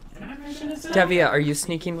 Am I proficient in stealth? Devia, are you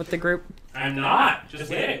sneaking with the group? I'm not.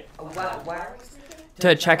 Just hit it. Why are we sneaking?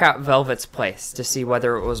 To check out Velvet's place to see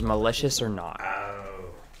whether it was malicious or not. Oh.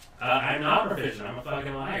 I'm not proficient. I'm a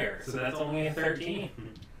fucking liar. So that's only a 13.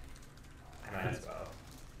 I might as well.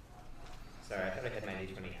 Sorry, I thought I had my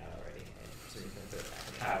D20 out already. So you can put it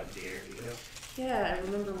back. How dare you? Yeah, I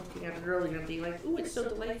remember looking at it earlier and being like, ooh, it's so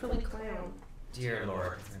delightfully clown. Dear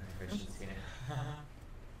Lord, it's my proficiency now.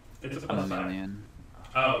 It's a A plus 5. million.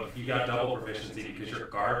 Oh, you got double proficiency because you're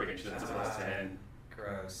garbage. That's a plus 10.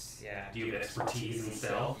 Gross. Yeah. Do you have expertise in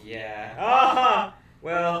stealth? Yeah. Ah!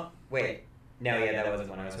 Well, wait. No, yeah, that wasn't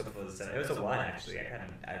one. I was hoping it was a 7. It was a 1, actually. I got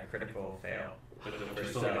a critical fail. But you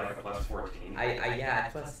still got like a plus 14. Yeah,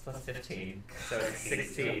 plus 15. So it's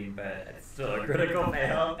 16, but it's still a critical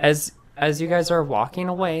fail. As you guys are walking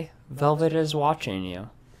away, Velvet is watching you.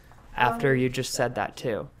 After you just said that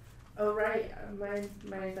too. Oh, right.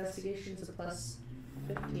 My investigation's a plus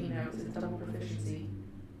 15 now. It's a double proficiency.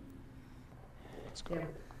 Let's go.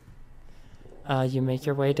 Yeah. You make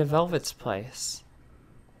your way to Velvet's place.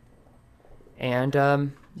 And,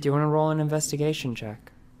 do you want to roll an investigation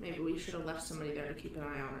check? Maybe we should have left somebody there to keep an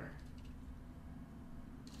eye on her.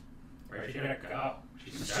 Where's she gonna go?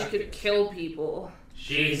 She could kill people.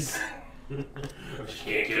 She's. She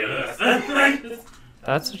can't kill us.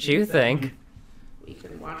 That's what you think. We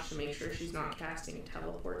can watch to make sure she's not casting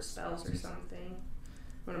teleport spells or something.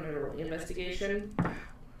 What am I rolling? Investigation?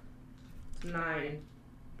 9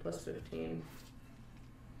 plus 15.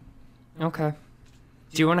 Okay.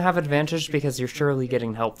 Do you want to have advantage because you're surely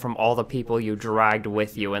getting help from all the people you dragged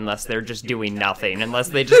with you, unless they're just doing nothing, unless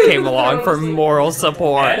they just came along for moral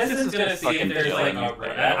support. Edison's gonna see Fucking if there's like killing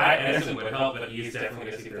a. Edison would help, but he's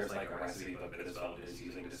definitely gonna see if there's like a recipe book that Isabella is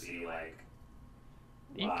using to see like.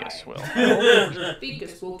 Thekus will.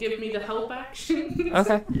 Thekus will give me the help action.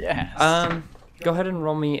 Okay. Yes. Go ahead and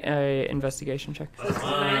roll me a investigation check. So it's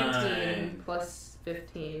 19 plus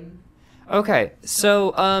 15. Okay,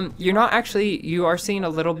 so you are seeing a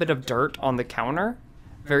little bit of dirt on the counter,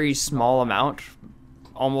 very small amount,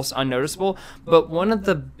 almost unnoticeable. But one of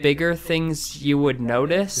the bigger things you would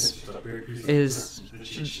notice is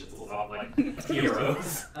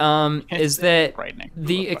heroes. is that Frightening.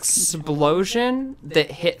 the explosion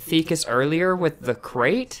that hit Thekus earlier with the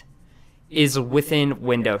crate is within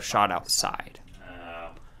window shot outside.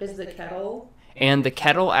 Is the kettle? And the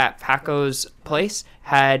kettle at Paco's place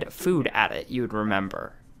had food at it, you'd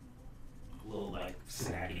remember. Little like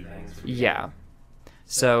snacky things. Yeah.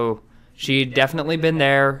 So she'd definitely been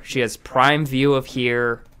there. She has prime view of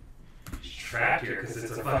here. She's trapped here because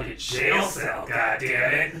it's a fucking jail cell. God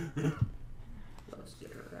damn it. Let's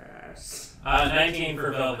get her ass. 19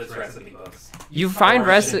 for Velvet's recipe books. You find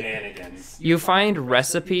Or shenanigans. You find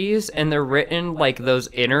recipes, and they're written like those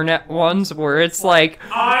internet ones where it's like,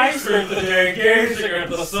 I spent the day engaging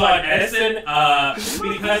with the son, Edison,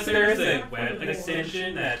 because there's a web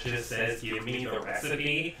extension that just says, give me the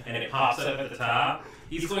recipe, and it pops up at the top.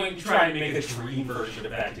 He's going to try and make a dream version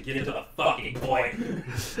of that to get to the fucking point.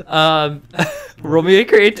 roll me a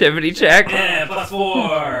creativity check. Yeah,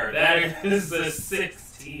 +4. That is a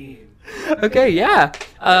 16. Okay, yeah.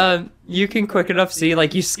 You can quick enough see,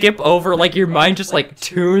 like, you skip over, like, your mind just, like,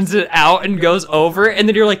 tunes it out and goes over it, and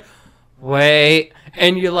then you're like, wait,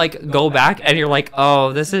 and you, like, go back, and you're like,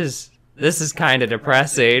 oh, this is kind of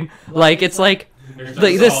depressing. Like, it's like, There's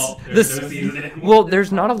like no salt, there's no this, seasoning. well,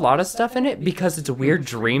 there's not a lot of stuff in it because it's weird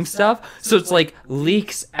dream stuff, so it's like,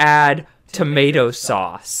 leeks add tomato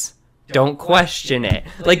sauce. Don't question it.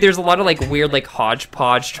 Like, there's a lot of, like, weird, like,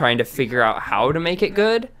 hodgepodge trying to figure out how to make it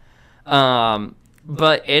good.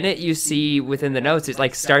 But in it, you see within the notes, it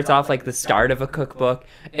like starts off like the start of a cookbook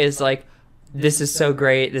is like, this is so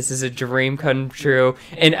great. This is a dream come true.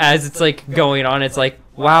 And as it's like going on, it's like,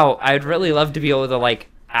 wow, I'd really love to be able to like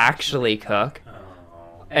actually cook.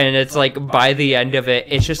 And it's like by the end of it,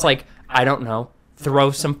 it's just like, I don't know,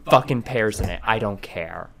 throw some fucking pears in it. I don't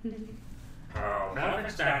care. Oh,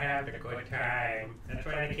 Velvet's not having a good time. That's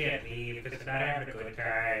why they can't leave, because they're not having a good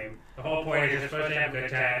time. The whole point is they're supposed to have a good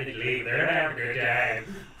time, they leave, they're not having a good time.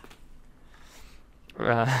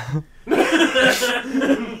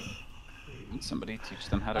 Somebody teach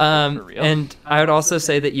them how to cook for real. And I would also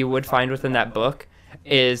say that you would find within that book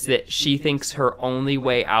is that she thinks her only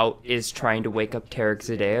way out is trying to wake up Tarek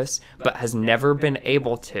Zedeus, but has never been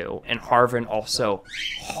able to, and Harvin also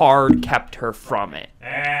hard kept her from it.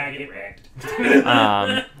 Get wrecked.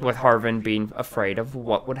 With Harvin being afraid of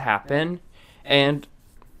what would happen, and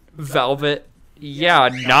Velvet,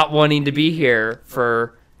 not wanting to be here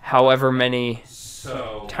for however many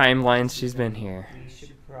timelines she's been here. We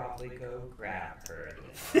should probably go grab her.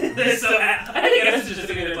 So I think that's just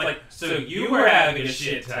thinking it's like, so you were having a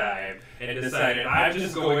shit time and decided I'm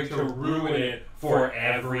just going to ruin it for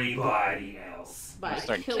everybody else. By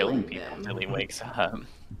Start killing killing people them. until he wakes up.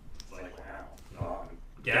 It's like, wow.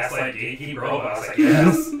 Gaslight gatekeep robots, I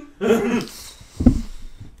guess.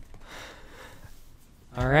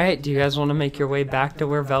 Alright, do you guys want to make your way back to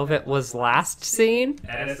where Velvet was last seen?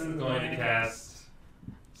 Edison's going to cast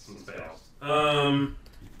some spells.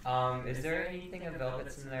 Is there anything of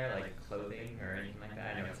Velvet's in there, like clothing or anything like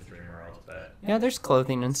that? I know it's a dream world, but Yeah, there's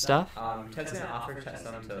clothing and stuff. Ted's gonna offer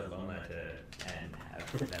some to Loma and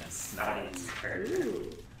have them Nice. her.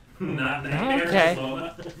 Not Okay.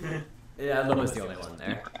 Yeah, Loma's the only one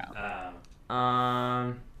there.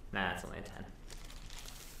 Um, Nah, it's only a 10.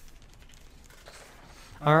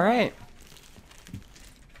 Alright.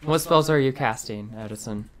 What spells are you casting,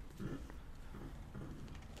 Edison?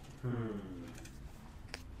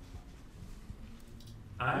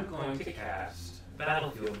 I'm going to cast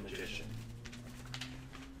Battlefield Magician.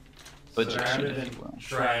 Magician, So rather if than you will.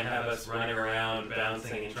 try and have us running around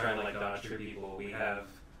bouncing and trying to like dodge through people, we have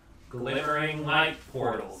glimmering light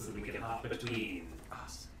portals that we can hop between.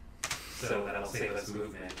 So that'll save us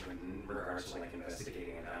movement in regards to like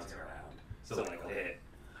investigating and bouncing around. So like hit.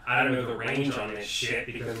 I don't know the range on this shit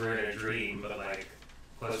because we're in a dream, but like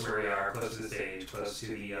close where we are, close to the stage, close to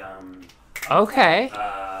the Okay.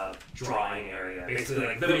 drawing area. Basically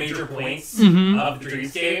like the major points Mhm. of the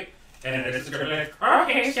dreamscape. And it's just gonna be like,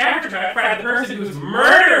 okay, sabotage by the person who's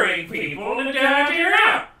murdering people and you're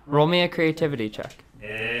out. Roll me a creativity check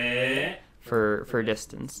Eh. for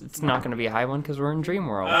distance. It's not going to be a high one because we're in Dream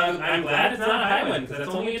World. I'm glad it's not a high one because that's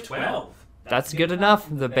only a 12. That's good enough.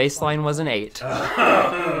 The baseline was an 8.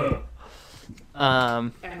 And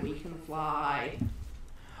we can fly.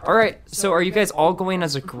 Alright, so are you guys all going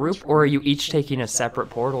as a group, or are you each taking a separate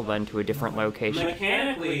portal then to a different location?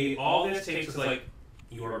 Mechanically, all this takes is like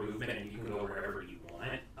your movement and you can go wherever you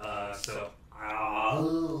want.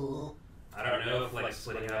 I don't know if like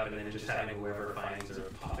splitting it up and then just having whoever finds or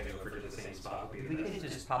popping over to the same spot would be We the could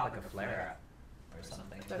best. just pop like a flare up or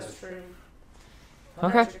something. That's true.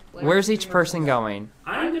 Okay, where's each person going?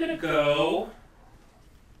 I'm gonna go.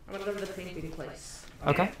 I'm gonna go to the painting place.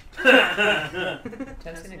 Okay.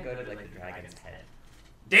 Ted's gonna go to like the dragon's head.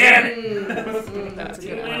 Damn it! That's a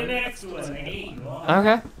good The one. next one. Hey,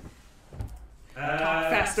 Okay.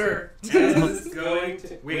 Faster. Tess is going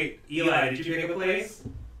to wait. Eli, did you pick a place?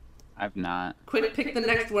 I've not. Quick, pick the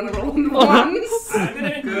next one. Rolling ones. I'm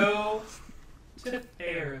gonna go to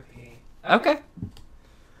therapy. Okay.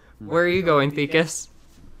 Where are you going, Thekus?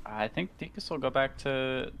 I think Dekus will go back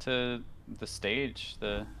to the stage.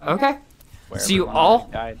 Okay. where So you everyone all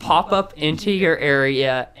already died. pop up into your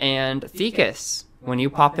area, and Thekus, when you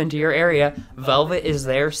pop into your area, Velvet is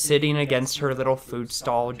there sitting against her little food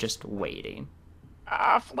stall just waiting.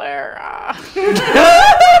 Ah, Flare! Ah.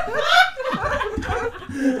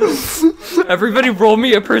 Everybody roll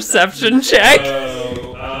me a perception check.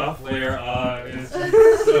 Flare is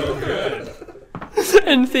so good.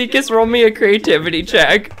 And Thekus, roll me a creativity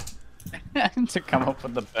check. To come up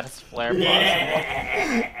with the best Flare possible.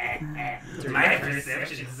 My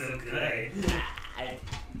perception's so good.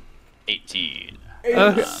 18.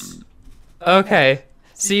 Okay.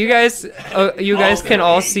 So you guys can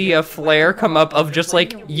all see a flare come up of just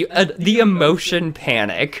like the emotion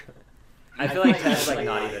panic. I feel like that's like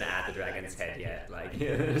not even at the dragon's head yet. Like,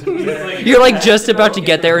 You're like just about to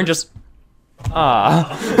get there and just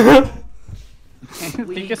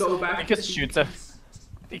We go back to the shoots up.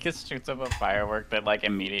 Thekus shoots up a firework that like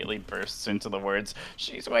immediately bursts into the words,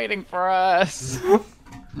 "She's waiting for us."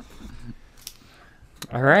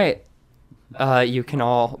 All right. You can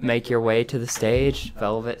all make your way to the stage.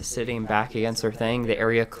 Velvet sitting back against her thing. The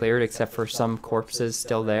area cleared except for some corpses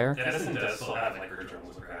still there. Edison does still have like her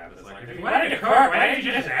journals of crap. It's like, if you wanted to cook, why didn't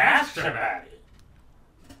you just ask somebody?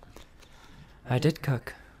 I did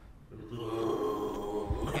cook.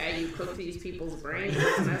 Yeah, you cook these people's brains.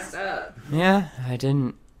 It's messed up. Yeah, I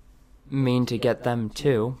didn't mean to get them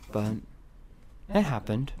too, but it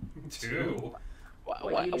happened. Two.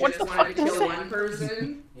 What, you What just the wanted fuck to is kill that? one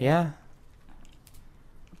person? Yeah,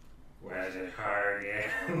 Was it hard?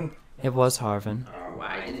 Yeah. it was Harvin.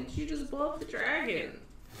 Why didn't you just blow up the dragon?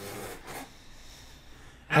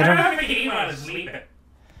 I don't- know if he was sleeping.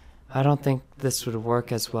 I don't think this would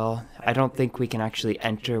work as well. I don't think we can actually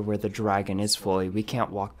enter where the dragon is fully. We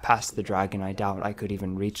can't walk past the dragon. I doubt I could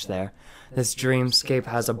even reach there. This dreamscape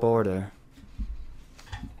has a border.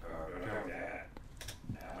 Oh, don't do that.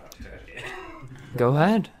 No, don't touch it. Go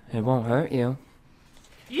ahead. It won't hurt you.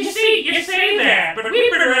 You see, you say that, but we've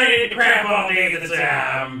been running into crap all day this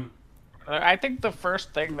I think the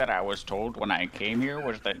first thing that I was told when I came here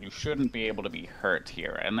was that you shouldn't be able to be hurt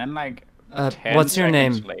here, and then like 10 what's your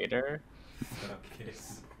seconds name? later.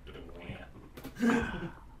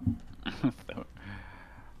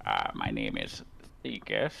 My name is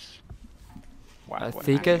Thekus.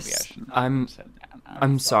 Thekus,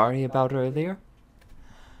 I'm sorry about earlier.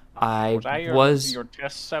 I Was I your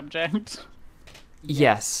test subject?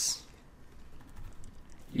 Yes.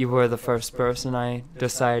 You were the first person I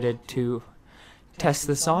decided to test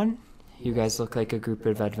this on. You guys look like a group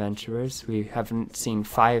of adventurers. We haven't seen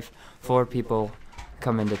four people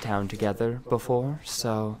come into town together before,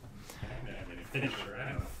 so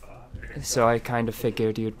I kind of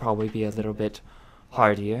figured you'd probably be a little bit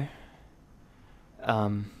hardier.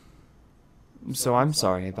 So I'm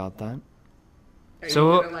sorry about that. Are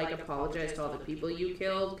So- you gonna like apologize to all the people you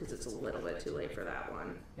killed? Because it's a little bit too late for that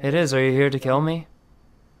one. It is. Are you here to kill me?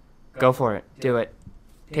 Go for it. Do it.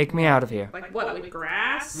 Take me out of here. Like what, with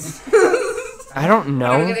grass? I don't I'm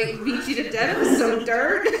know. gonna beat you to death with some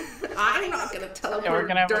dirt? I'm not gonna teleport we're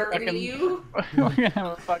gonna have a dirt into fucking- you We're gonna have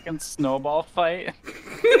a fucking snowball fight.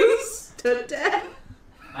 to death.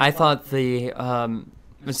 I thought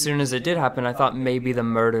as soon as it did happen, I thought maybe the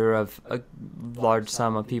murder of a large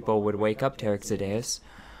sum of people would wake up Terexideus.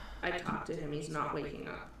 I talked to him, he's not waking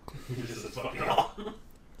up.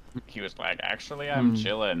 He was like, actually, I'm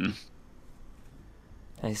chilling.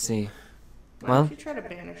 I see. Why Well- don't you try to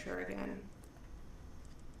banish her again?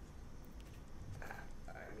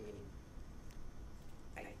 I mean,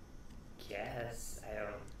 I guess I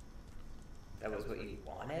don't. That was what you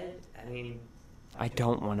wanted. I mean, I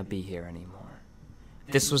don't want to be here anymore.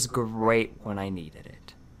 This was great when I needed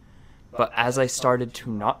it. But as I started to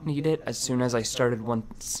not need it, as soon as I started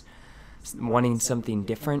wanting something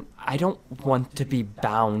different, I don't want to be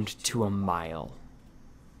bound to a mile.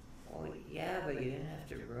 well, yeah, but you didn't have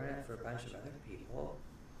to ruin it for a bunch of other people.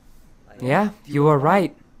 Like, Yeah, you are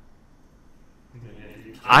right.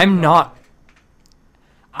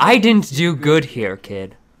 I didn't do good here,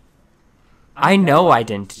 kid. I know I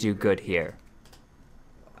didn't do good here.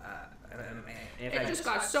 If It just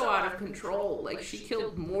got so out of control. Like, she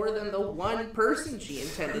killed more than the one person she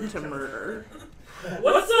intended to murder.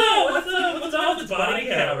 What's up with this body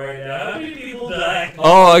count right now? How many people die?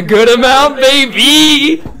 Oh, a good amount,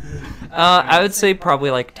 baby! I would say probably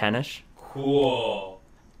like 10-ish. Cool.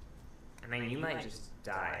 I mean, you might just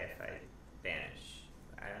die if I vanish.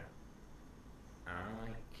 I don't want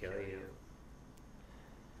to kill you.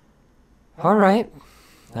 Alright,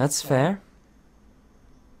 that's fair.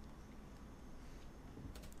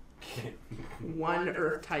 One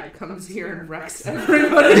Earth type comes here and wrecks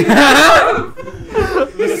everybody.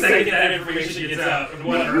 The second that that information gets out, and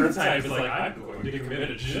one Earth-type is like, I'm going to commit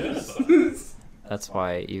a genocide. That's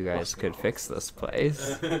why you guys could fix this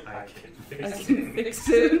place. I can I fix can it. fix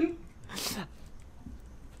it.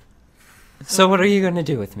 So what are you gonna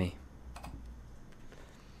do with me?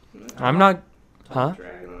 I'm not... Huh?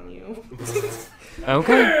 Dragon on you.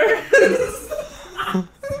 Okay.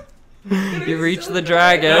 You reach the That was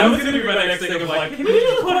dragon. gonna be my next thing of like, can we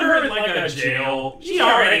just put her in like a jail? She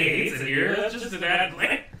already hates it here. That's just an ad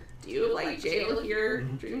like. Do you like jail here,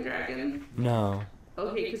 Dream Dragon? No.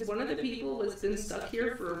 Okay, because one of the people has been stuck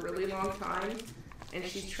here for a really long time, and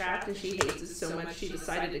she's trapped and she hates it so much she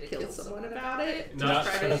decided to kill someone about it to Not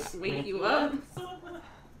try to wake you up.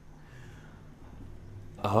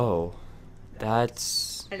 Oh.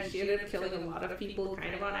 That's... And she ended up killing a lot of people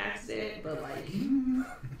kind of on accident, but like,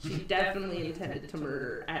 she definitely intended to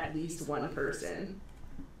murder at least one person.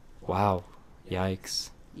 Wow.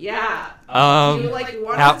 Yikes. Yeah. You like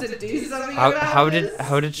want how- us to do something about this?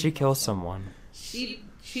 how did she kill someone? She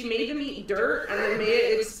made them eat dirt and then made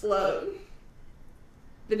it explode.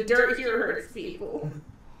 The dirt here hurts people.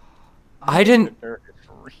 I didn't... Dirt is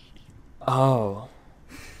free. Oh.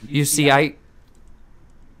 You see, I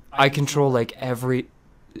control like Everything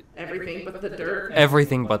but the dirt.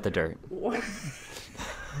 everything but the dirt. What?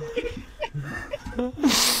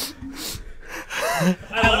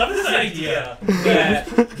 I love this idea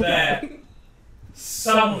that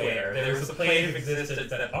somewhere there's a plane of existence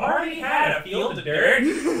that already had a field of dirt, and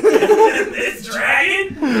this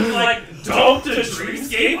dragon was like dumped a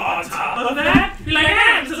dreamscape on top of that. Be like,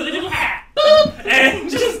 ah, it's a little hat, boop, and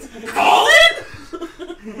just call it.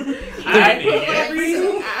 I put like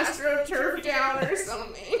some AstroTurf down or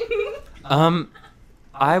something.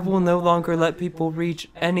 I will no longer let people reach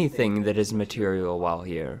anything that is material while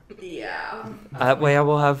here. Yeah. That way I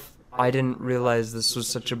will have... I didn't realize this was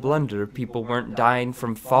such a blunder. People weren't dying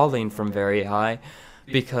from falling from very high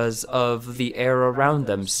because of the air around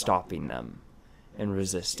them stopping them and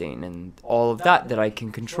resisting and all of that I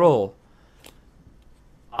can control.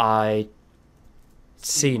 I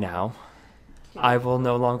see now. I will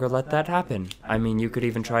no longer let that happen. I mean, you could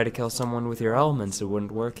even try to kill someone with your elements. It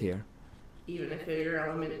wouldn't work here. Even if your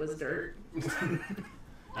element was dirt.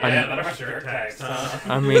 Yeah, but our shirt tags, huh?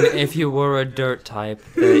 I mean, if you were a dirt type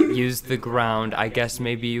that used the ground, I guess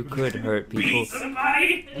maybe you could hurt people. Beat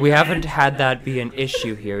somebody. We haven't had that be an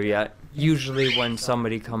issue here yet. Usually when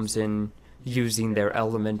somebody comes in using their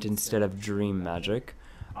element instead of dream magic,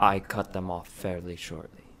 I cut them off fairly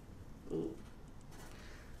shortly. Ooh.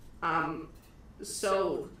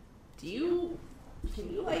 So, can you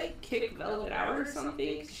like kick Velvet out or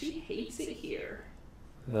something? 'Cause she hates it here.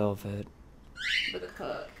 Velvet. The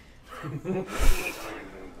cook.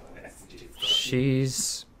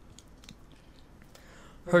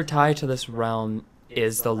 Her tie to this realm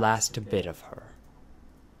is the last bit of her.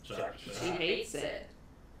 She hates it.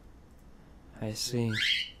 I see.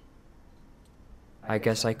 I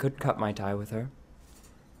guess I could cut my tie with her.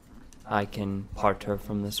 I can part her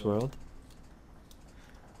from this world.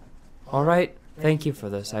 Alright, thank you for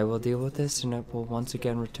this. I will deal with this and it will once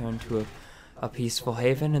again return to a peaceful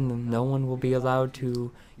haven, and then no one will be allowed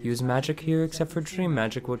to use magic here except for dream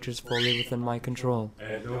magic, which is fully within my control.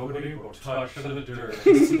 And nobody will touch the dirt.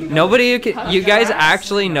 You guys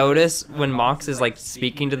actually notice when Mox is like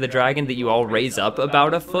speaking to the dragon that you all raise up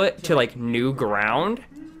about a foot to like new ground?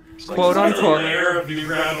 Quote There's a unquote. layer of new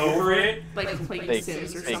ground over it. Like playing Fake,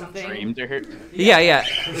 Sims or fake something. dream dirt. Yeah.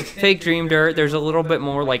 Fake dream dirt. There's a little bit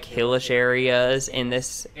more like hillish areas in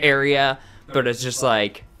this area, but it's just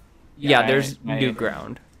like, yeah, there's new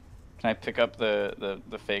ground. Can I pick up the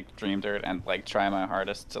fake dream dirt and like try my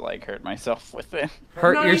hardest to like hurt myself with it?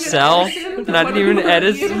 Hurt Not even yourself? Edison? Not What even about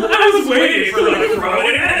Edison? you? I was waiting for like Crow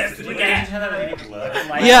and Edison to get.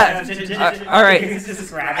 Yeah. Alright. He's just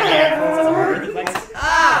grabbing handfuls of earth.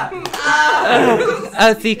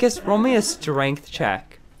 Thecus, roll me a strength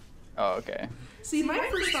check. Oh, okay. See, my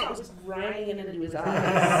first thought was grinding it into his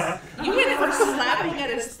eyes. You went for slapping at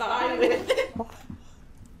his thigh with it.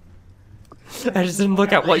 I just didn't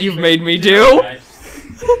look at what you've made me do.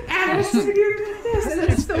 Addison, you're good at this, and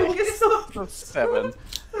his focus on 7.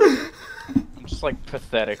 I'm just like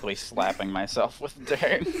pathetically slapping myself with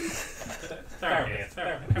dirt.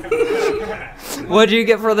 What do you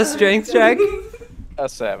get for the strength check? A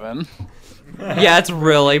 7. Yeah, it's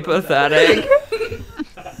really pathetic.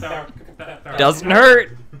 Doesn't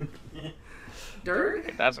hurt. dirt.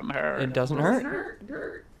 It doesn't hurt. It doesn't hurt.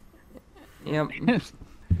 Dirt. Yep.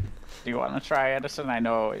 Do you want to try, Edison? I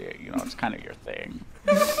know, you know, it's kind of your thing.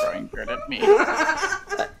 Throwing dirt at me.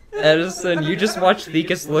 Edison, you just watched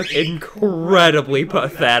Thekus look incredibly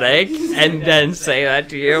pathetic and then say that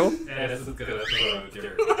to you. Edison's gonna throw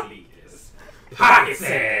dirt at Thekus. Pocket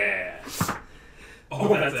sand!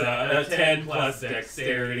 Oh, that's a 10 plus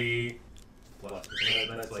dexterity. Plus,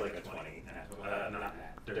 that's like a 20. Not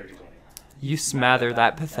that. Dirty 20. You smother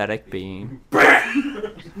that pathetic being.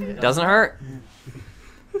 Doesn't hurt.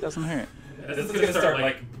 Doesn't hurt. This is gonna start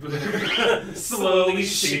like slowly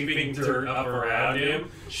shaping dirt up around him.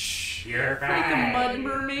 Shh, you're Like a fine. mud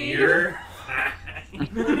mermaid. You're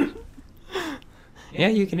fine. Yeah,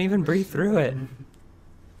 you can even breathe through it.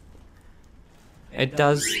 It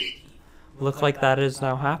does look like that has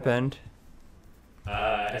now happened.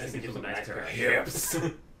 I just think it's a nice pair of hips.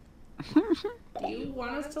 Do you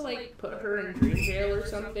want us to like put her in dream jail or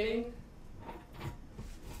something?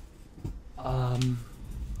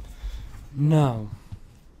 No.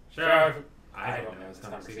 Sure. I don't know. This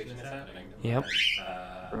conversation is happening. Yep.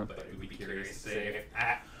 But we'd be curious to say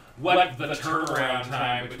what the turnaround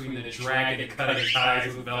time between the dragon cutting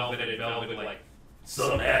ties with Velvet and Velvet, like,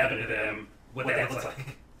 something happened to them. What that looks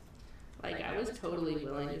like. Like, I was totally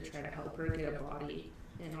willing to try to help her get a body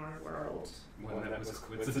in our world. When that was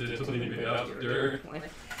coincidentally made out of dirt. Like,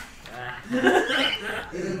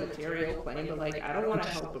 in a material plane, but like, I don't want to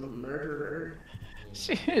help a murderer.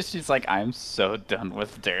 She's like, I'm so done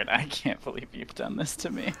with dirt. I can't believe you've done this to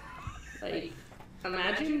me. Like,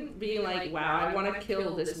 imagine being like, wow, I want to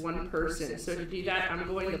kill this one person, so to do that, I'm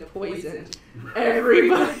going to poison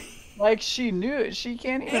everybody. Like, she knew, she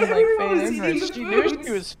can't even, like, feign ignorance. She knew she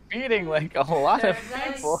was feeding, like, a lot of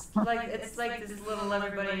people. Like, it's like this little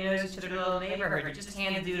everybody knows each other little neighborhood. You just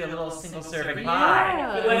hand the dude a little single serving pie.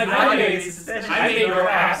 Yeah. Like, I made your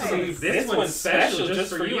absolute, this one's special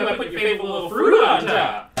just for you. I put your favorite little fruit on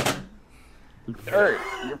top. Dirt,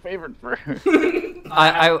 your favorite fruit.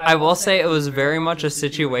 I will say it was very much a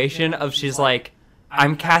situation of she's like,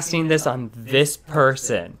 I'm casting this on this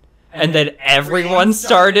person. And then everyone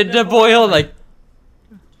started to boil, like,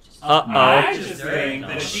 I just think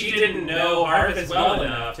that she didn't know Arthas well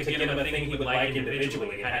enough to get him a thing he would like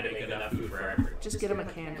individually and had to make enough food for everyone. Just get him a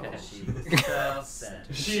candle. She was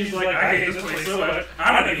self-centered. She's like, I hate this place so much,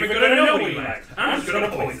 I'm not even gonna know what he likes. I'm just gonna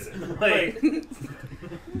poison. Like,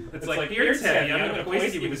 it's like, here's heavy, I'm gonna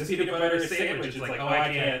poison you with this peanut butter sandwich. It's like, oh, I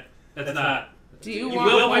can't, that's not. Do you You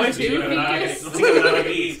want will one poison me, too, but I'm not gonna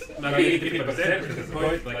eat the peanut butter sandwich because it's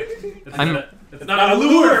poison. Like, it's not a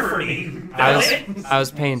lure for me. I was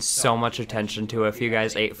paying so much attention to if you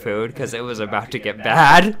guys ate food because it was about to get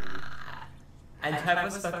bad. And Tev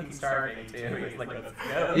was fucking starving too. He was like, let's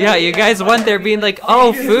go. Yeah, you guys went there being like,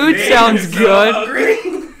 oh, food sounds good.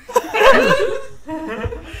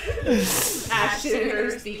 Ashton and her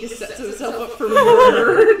Thekus sets himself up for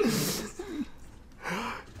murder.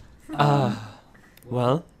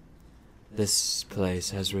 Well, this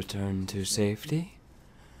place has returned to safety.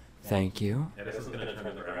 Thank you. Yeah, this is gonna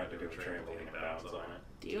turn around to do a trampoline bounce on it.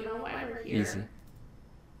 Do you know why we're here? Easy.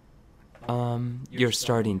 You're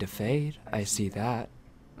starting to fade. I see that.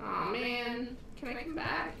 Aw, man. Can I come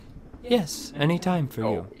back? Yes, anytime for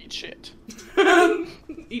you. Eat shit.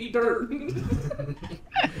 Eat dirt.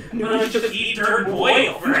 No, just eat dirt and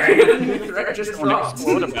boil, right? Threat just Don't dropped.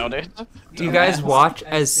 explode about it. Do you guys watch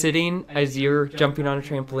as you're jumping on a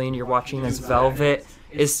trampoline, you're watching as Velvet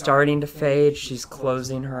is starting to fade. She's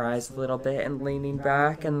closing her eyes a little bit and leaning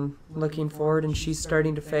back and looking forward, and she's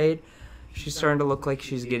starting to fade. She's starting to look like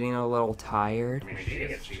she's getting a little tired. I mean, she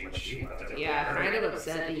gets cheap when she wants it. Yeah, kind of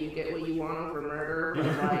upset that you get what you want over murder,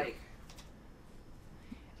 but like,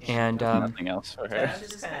 And, Nothing else for her. Tev's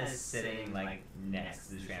just kind of sitting like next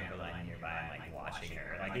to the trampoline nearby, like watching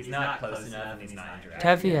her. Like he's not close enough and he's not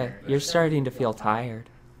interacting. Tevia, you're starting to feel tired.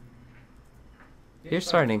 You're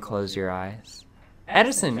starting to close your eyes.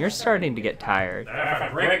 Edison, you're starting to get tired. If I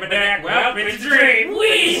break my neck, well, it's a dream.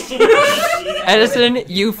 Whee! Edison,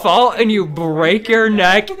 you fall and you break your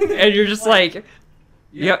neck, and you're just like,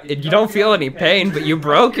 yeah, you don't feel any pain, but you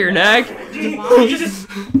broke your neck. He just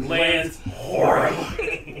lands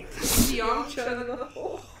horribly. Yamcha in the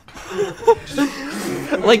hole.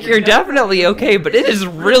 Like, you're definitely okay, but it is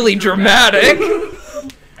really dramatic.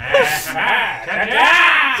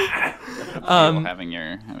 Having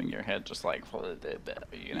your head just like,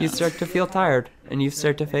 you know. You start to feel tired, and you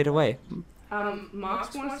start to fade away.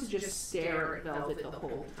 Mox wants to just stare at Velvet the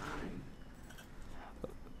whole time.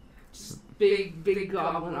 Just big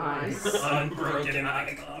goblin eyes. Unbroken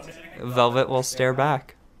eye contact. Velvet will stare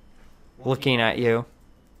back, looking at you,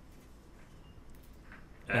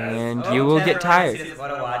 and you will get Tev tired. He doesn't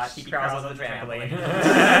want to watch. He crawls on the trampoline.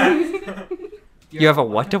 You have a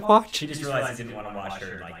what to watch? She just realized he didn't want to watch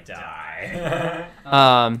her like die.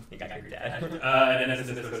 He got your dad. And then it's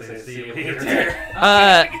going to say, see you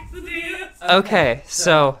later. Okay,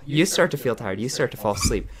 so you start to feel tired. You start to fall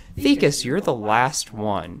asleep. Thekus, you're the last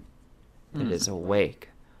one that is awake,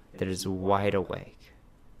 that is wide awake.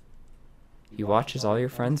 You watch as all your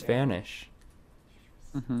friends vanish.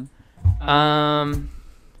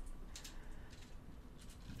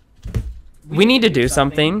 We need to do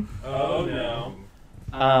something. Oh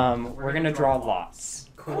no. We're gonna draw lots.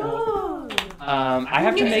 Cool. I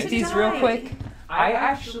have to make these real quick. I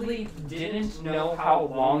actually didn't know how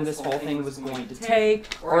long this whole thing was going to take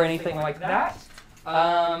or anything like that.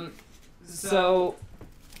 So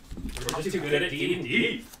We're just too good at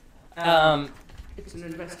D&D. It's an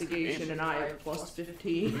investigation and I have plus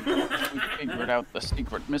 15. Figured out the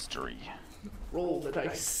secret mystery. Roll the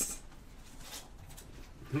dice.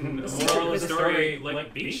 The moral of the story,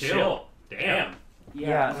 like, be chill. Damn.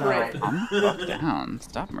 yeah, Right. Calm down.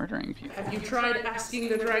 Stop murdering people. Have you tried asking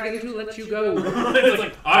the dragon to let you go? It's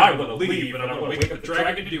like, I want to leave, but I want to wake up the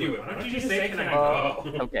dragon to do it. Why don't you just say, can I go?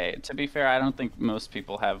 Okay, to be fair, I don't think most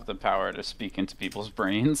people have the power to speak into people's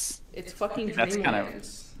brains. It's fucking That's kind of-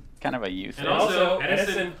 dreamlands. Kind of a youth And thing. also,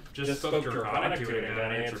 Edison just spoke draconic to it and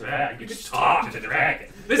got an answer back. You just talk to the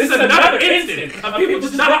dragon. This is another instance of people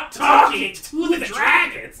just not talking to the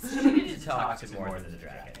dragons. She needed to talk to more than the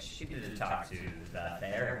dragon. She needed to talk to the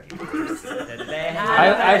therapy. That they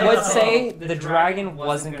had. I would say the dragon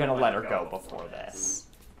wasn't gonna let her go before this.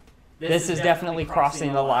 This is definitely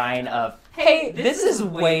crossing the line of, hey, this is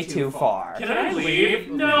way too far. Can I leave?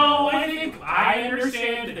 No, I think I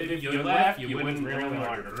understand that if you left, you wouldn't really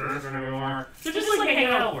want to do this anymore. So just like hang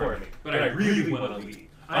out for me. But I really want to leave.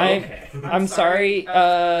 I'm sorry,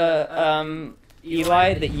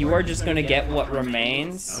 Eli, that you are just gonna get what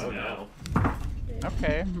remains. Oh no.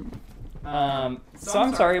 Okay. So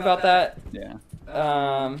I'm sorry about that. Yeah.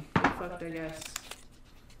 Fucked, I guess.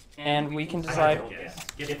 And we can I decide. don't guess.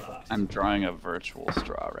 Get fucked. I'm drawing a virtual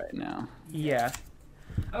straw right now. Yeah.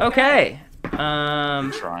 Okay.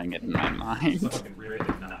 Drawing it in my mind. Fucking really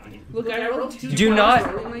not me. Look, I rolled 2 Do times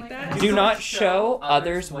not- rolling like that. Do not show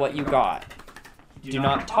others what you got. Do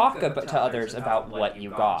not talk to others about what you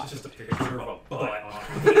It's got. just a picture of a butt on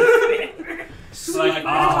it. It's like,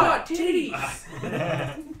 Ah, ah.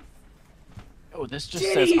 titties. Oh, this just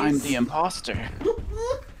says I'm the imposter.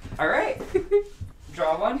 All right.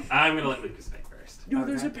 Draw one. I'm gonna let Lucas make first. No,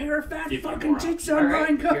 there's a pair of fat If you fucking want. tits All on right.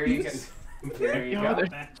 mine, Here you go. cuppies. There you Yo, go.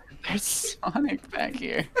 there's Sonic back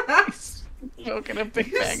here. He's smoking a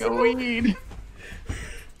big bag of weed.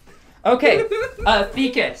 Okay.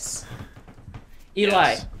 Thekus. Eli.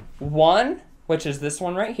 Yes. 1, which is this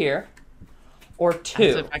one right here, or As 2.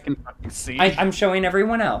 if I can fucking see. I'm showing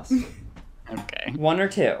everyone else. Okay. 1 or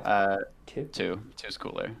 2. 2. Two's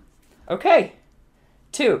cooler. Okay.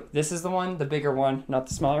 2. This is the one, the bigger one, not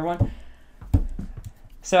the smaller one.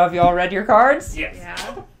 So have you all read your cards? Yes.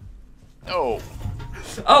 Yeah. Oh.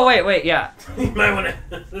 Oh, wait, yeah. You might wanna.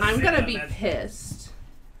 I'm gonna be pissed.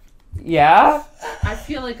 Yeah? I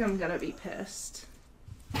feel like I'm gonna be pissed.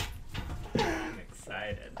 I'm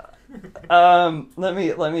excited. Let me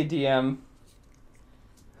DM.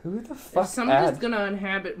 Who the If fuck somebody's gonna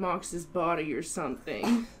inhabit Mox's body or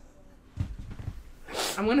something,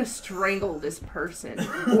 I'm gonna strangle this person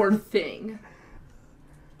or thing.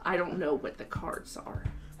 I don't know what the cards are.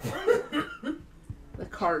 The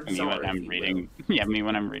cards Me are. when I'm if you reading. Yeah, me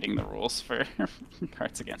when I'm reading the rules for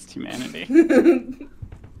Cards Against Humanity. will.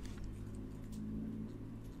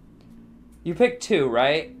 You picked 2,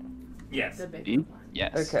 right? Yes. The big Me? one.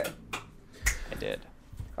 Yes. Okay. I did.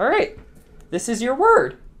 Alright. This is your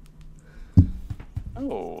word.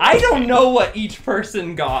 Oh. I don't know what each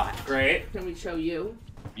person got. Great. Can we show you?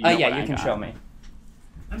 You know Yeah, what you I can got. show me.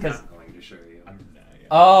 I'm 'Cause- not going to show you.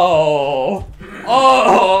 Oh.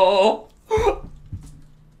 Oh.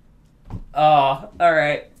 Oh,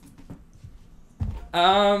 alright.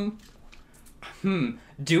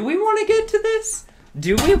 Do we want to get to this?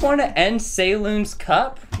 Do we want to end Saloon's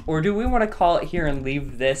Cup? Or do we want to call it here and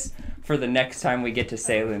leave this for the next time we get to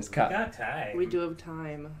Saloon's Cup? Got time. We do have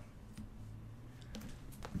time.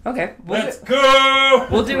 Okay, Let's go!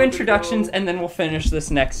 we'll do introductions and then we'll finish this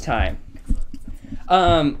next time.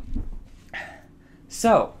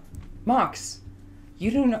 So, Mox, you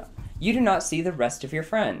do not see the rest of your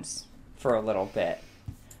friends for a little bit,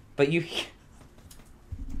 but you.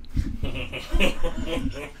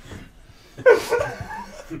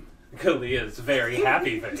 Kalia's very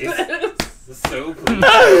happy face. So pleased.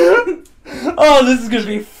 Oh, this is gonna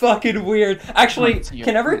be fucking weird. Actually, To your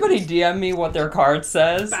can everybody friends. DM me what their card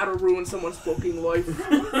says? That'll ruin someone's fucking life.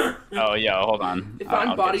 Oh yeah, hold on. If I'll I'm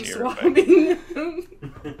get body to you real quick.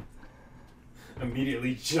 swapping.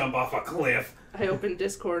 Immediately jump off a cliff. I opened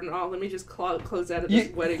Discord and let me just close out of this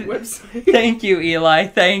You- wedding website. Thank you, Eli.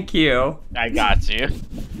 Thank you. I got you.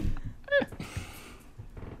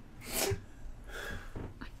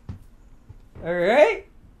 Alright.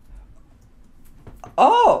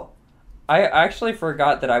 Oh! I actually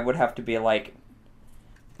forgot that I would have to be like...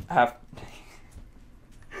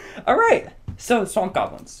 Alright. So, Swamp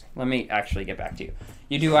Goblins. Let me actually get back to you.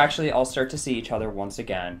 You do actually all start to see each other once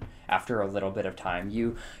again after a little bit of time.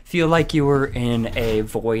 You feel like you were in a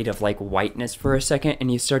void of like whiteness for a second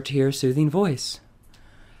and you start to hear a soothing voice.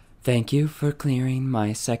 Thank you for clearing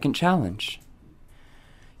my second challenge.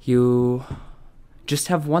 You just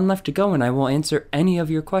have one left to go and I will answer any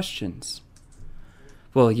of your questions.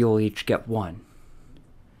 Well, you'll each get one.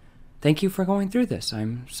 Thank you for going through this.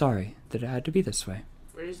 I'm sorry that it had to be this way.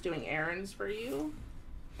 We're just doing errands for you.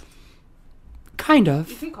 Kind You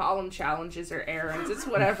of. can call them challenges or errands. It's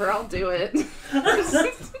whatever. I'll do it.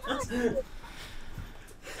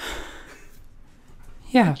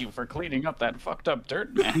 Yeah. Thank you for cleaning up that fucked up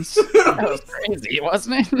dirt mess. That was crazy,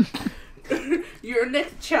 wasn't it? Your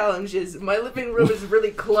next challenge is my living room is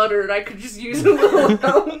really cluttered. I could just use a little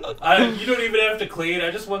help. You don't even have to clean.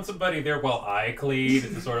 I just want somebody there while I clean.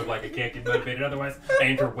 It's sort of like I can't get motivated otherwise. I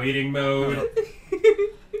enter waiting mode.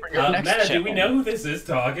 Next Meta, do we challenge. know who this is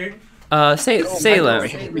talking? Salem. Salem.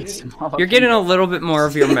 You're getting a little bit more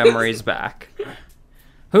of your memories back.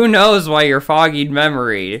 Who knows why you're foggied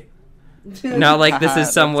memory? Not like this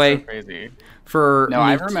is some That's way so crazy. for No,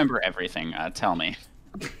 I me remember everything. Tell me.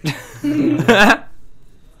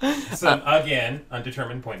 Some, again,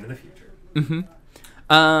 undetermined point in the future.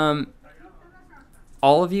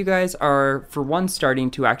 all of you guys are, for one, starting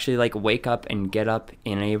to actually like wake up and get up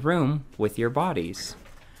in a room with your bodies.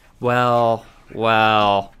 Well.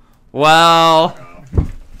 Fuck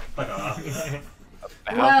off.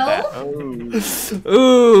 About Well- that.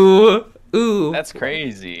 Oh, Ooh. that's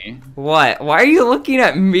crazy. What? Why are you looking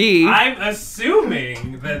at me? I'm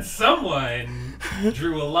assuming that someone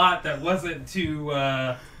drew a lot that wasn't too,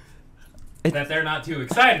 that they're not too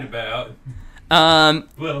excited about.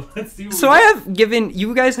 Well, let's see what So we I have given,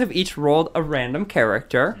 you guys have each rolled a random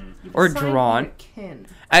character, or Assigned me drawn. a kin.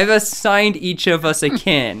 I've assigned each of us a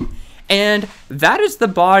kin. And that is the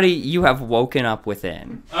body you have woken up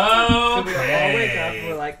within. So we all wake up, Okay.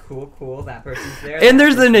 we're like, cool, that person's there. And that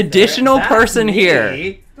there's an person's there, additional that's person me.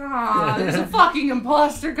 here. Aw, there's a fucking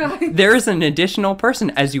imposter guy. There is an additional person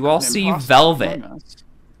as you all An see imposter Velvet among us.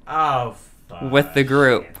 Oh, fuck. with the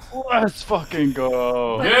group. Let's fucking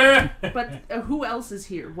go. Yeah. But who else is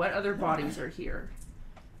here? What other bodies are here?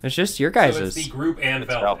 It's just your So guys'. it's the group and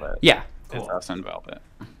It's Velvet. Velvet. Yeah. It's Cool. us and Velvet.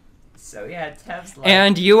 So yeah, Tev's like...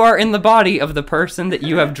 And you are in the body of the person that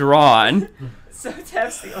you have drawn. So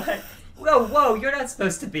Tev's like, whoa, you're not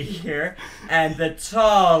supposed to be here. And the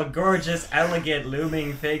tall, gorgeous, elegant,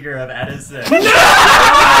 looming figure of Edison.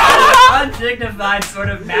 Undignified sort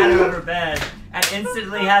of man over bed. And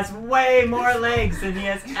instantly has way more legs than he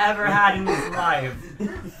has ever had in his life.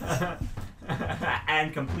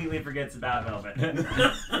 And completely forgets about Velvet.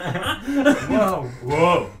 Whoa.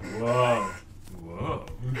 Whoa. Whoa. Whoa.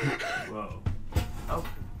 Whoa.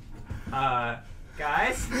 Oh.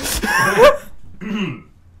 Guys?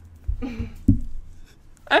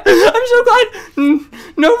 I'm so glad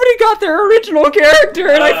nobody got their original character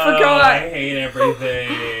and I I forgot. hate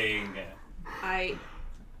everything.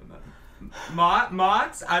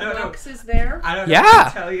 Mox? I don't know. Mox is there. I don't know Yeah. how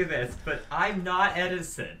to tell you this, but I'm not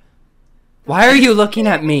Edison. Why are you looking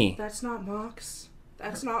at me? That's not Mox.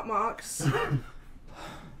 That's not Mox.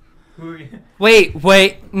 Who?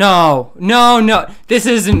 Wait, no. This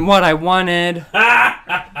isn't what I wanted.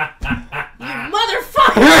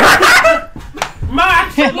 Motherfucker!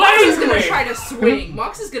 Mox, Mox is gonna language! try to swing.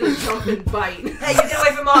 Mox is gonna jump and bite. Hey, you get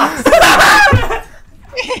away from Mox!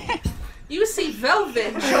 You see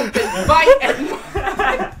Velvet jump and bite at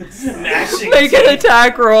Smashing Make an teeth.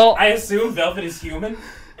 attack roll. I assume Velvet is human.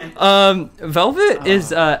 Velvet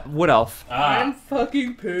is wood elf. I'm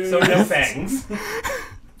fucking pissed. So no fangs. I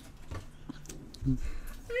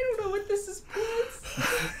don't know what this is, please.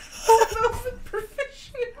 Velvet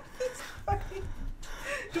proficient at this fucking...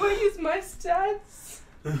 Do I use my stats?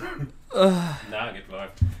 Nah, good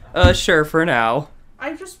luck. Sure for now.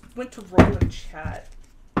 I just went to roll in chat.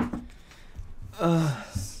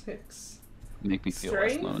 6 Make me feel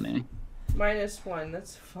Strength? less lonely. minus 1,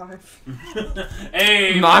 that's 5.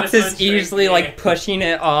 Hey, Mox minus is one usually strength, like pushing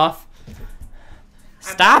it off.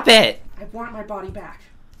 Stop it! I want my body back.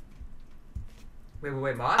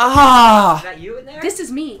 Wait, Mox? Ah! Is that you in there? This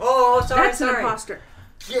is me. Oh, sorry, That's an sorry. imposter.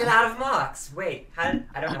 Get out of Mox. Wait, I don't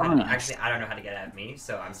know how to, actually, I don't know how to get out of me,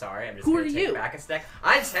 so I'm sorry. I'm just Who gonna are take you? it back a step.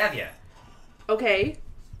 I'm Tevya. Okay,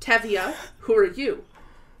 Tevya, who are you?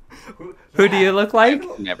 Who do you look like?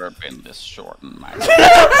 I've never been this short in my life.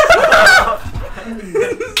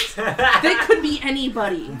 They could be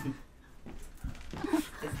anybody.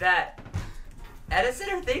 Is that Edison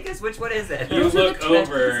or Thekus? Which one is it? You Those are look the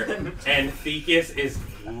over, and Thekus is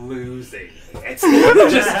losing it.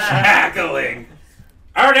 Just cackling.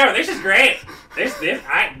 Oh no, this is great. This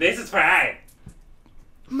is fine.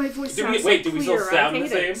 My voice Do sounds we- wait, so do we still clear. sound I the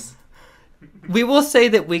hate same? it. We will say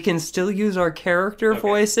that we can still use our character Okay.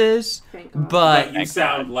 voices, Thank God. but But you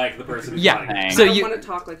sound like the person who's Yeah. playing it. Thank so I you, want to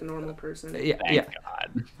talk like a normal person. yeah, Thank yeah,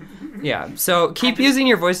 God. yeah. So keep using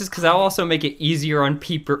your voices because that'll also make it easier on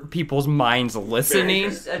people's minds I listening.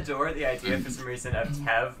 just adore the idea for some reason of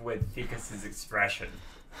Tev with Thekus's expression.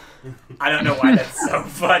 I don't know why that's so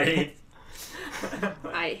funny.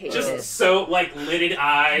 I hate Just it. so like lidded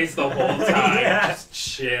eyes the whole time. Yeah. Just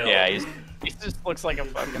chill. Yeah, he just looks like a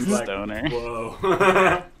fucking Like, stoner.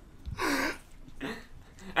 Whoa.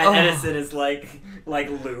 And Oh. Edison is like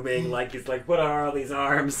looming, like he's like, what are all these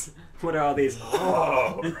arms? What are all these?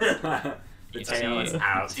 Oh, the You tail is see-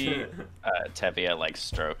 out. see, Tevia like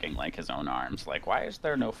stroking like his own arms. Like, why is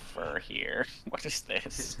there no fur here? What is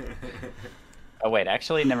this? Oh wait,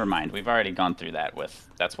 actually, never mind. We've already gone through that with.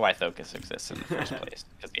 That's why Thokus exists in the first place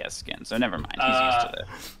because he has skin. So never mind. He's used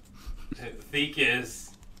to it. Thekus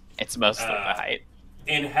It's mostly the uh, height.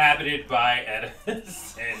 inhabited by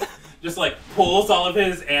Edison, just like pulls all of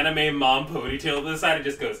his anime mom ponytail to the side and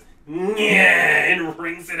just goes "Nyeh," and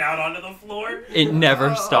rings it out onto the floor. It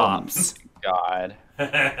never stops. God.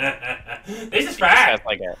 This is He fine.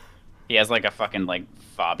 has like a fucking like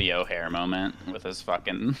Fabio hair moment with his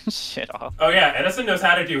fucking shit off. Oh yeah, Edison knows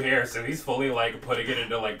how to do hair, so he's fully like putting it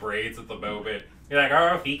into like braids at the moment. You're like,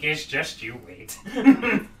 oh, Thekus, just you wait.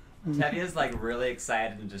 Tevya's like really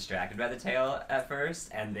excited and distracted by the tail at first,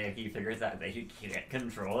 and then he figures out that he can't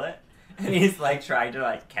control it, and he's like trying to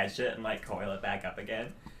like catch it and like coil it back up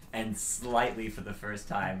again, and slightly for the first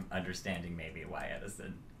time understanding maybe why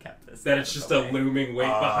Edison kept this. That out it's of just the a way. looming weight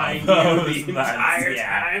Oh, behind those you the months, entire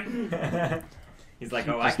yeah. time. He's like,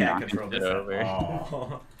 oh, I Just can't knocking control shit this over. at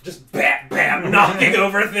all. Just bam, bam, knocking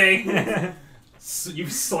over things.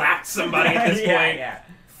 You've slapped somebody at this point. Yeah.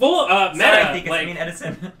 Full meta. Sorry, Thekus, like, I mean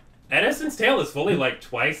Edison. Edison's tail is fully like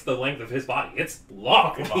twice the length of his body. It's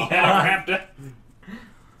long. He had wrapped up.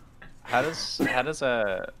 How does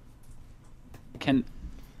a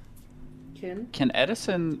can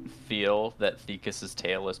Edison feel that Thekus's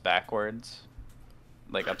tail is backwards,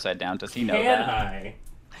 like upside down? Does he know Can that? I?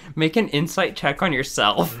 Make an insight check on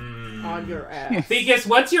yourself. On your ass. Thekus,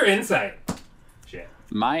 what's your insight? Shit.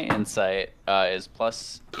 My insight is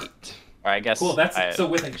 +8. Or I guess Cool, that's- so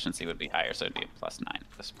with- efficiency would be higher, so it'd be a +9 at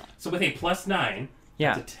this point. So with a +9,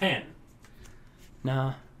 Yeah. that's a 10.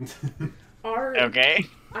 Nah. Our, Okay.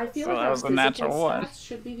 I feel So like that our was a physical natural one. stats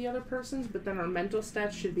should be the other person's, but then our mental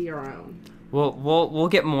stats should be our own. We'll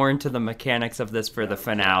get more into the mechanics of this for the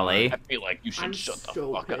finale. I feel like you should I'm shut the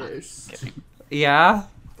so fuck up. pissed. Kidding. Yeah.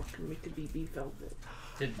 Fucking make the BB velvet.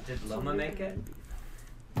 Did Loma make it?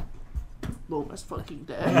 Loma's fucking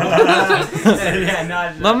dead. Yeah,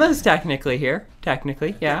 not. Luma's technically here.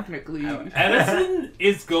 Technically, yeah. Technically. Edison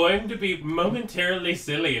is going to be momentarily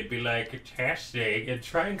silly and be like, testing, and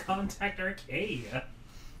try and contact Arcadia.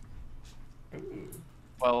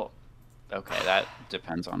 Well, okay, that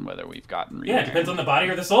depends on whether we've gotten Yeah, it depends on the body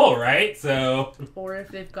or the soul, right? So. Or if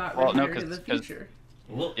they've got Well, no, remarried in the 'cause- future.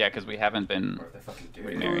 Yeah, because we haven't been Or they fucking do.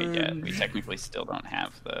 remarried yet. We technically still don't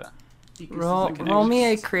have the. Because Roll, it's a roll me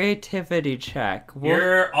a ghost. creativity check. We'll-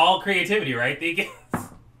 You're all creativity, right, Thekus?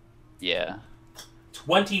 Yeah.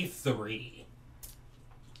 23.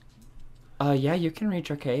 yeah, you can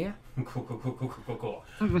reach Arcadia. Cool.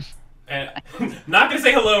 And not gonna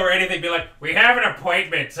say hello or anything. Be like, we have an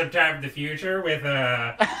appointment sometime in the future with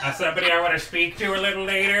somebody I want to speak to a little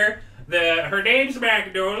later. Her name's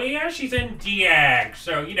Magnolia. She's in Diag.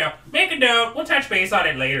 So make a note. We'll touch base on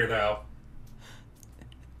it later, though.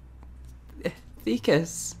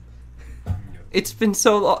 Thekus. It's been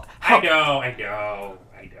so long. I know.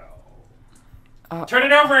 Uh, Turn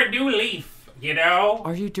it over a new leaf.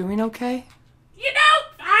 Are you doing okay?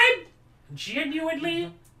 I'm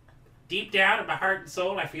genuinely, deep down in my heart and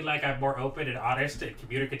soul, I feel like I'm more open and honest and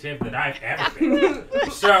communicative than I've ever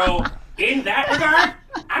been. So, in that regard,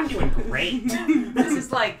 I'm doing great. This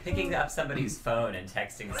is like picking up somebody's phone and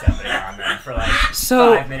texting somebody on them for like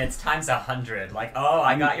So- 5 minutes times 100. Like, oh,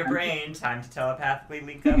 I got your brain. Time to telepathically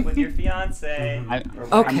link up with your fiance.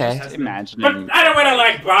 Okay. I'm just imagining. But I don't want to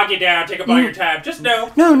like bog you down, take up all your time. Just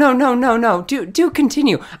know. No. Do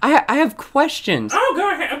continue. I have questions. Oh,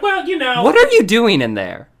 go ahead. Well, you know. What are you doing in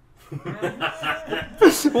there?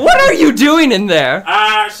 What are you doing in there?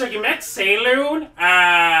 So you met Saloon?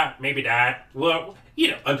 Maybe not. Well,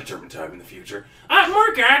 you know, undetermined time in the future.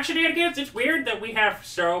 More god shenanigans. It's weird that we have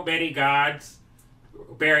so many gods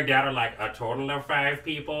bearing down on like a total of 5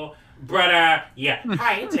 people. But, yeah.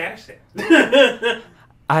 Hi, it's Edison.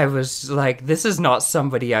 I was like, this is not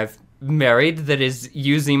somebody I've married that is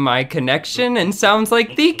using my connection and sounds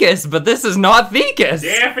like Thekus, but this is not Thekus.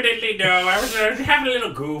 Definitely no. I was having a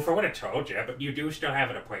little goof. I would have told you, but you do still have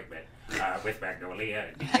an appointment with Magnolia.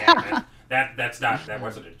 Yeah, that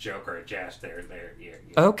wasn't a joke or a jest. There. Yeah.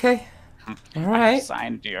 Okay. All right.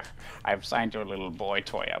 I've signed your little boy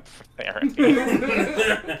toy up for therapy.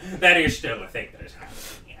 That is still a thing that is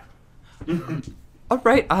happening. Yeah. All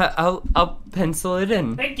right. I'll pencil it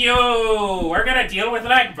in. Thank you. We're gonna deal with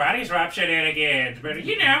like body swap shenanigans, but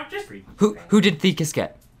you know, just Who did Thekus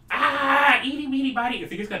get? eaty meaty body. I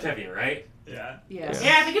think it's got Tevia, right? Yeah. Yeah.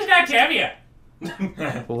 Yeah, I think it's got Tevia.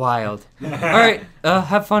 Wild. All right.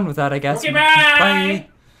 Have fun with that, I guess. Okay, bye.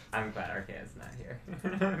 I'm glad Arceus not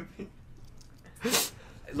here.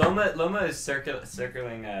 Loma is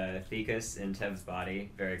circling Thekus in Tev's body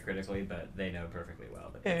very critically, but they know perfectly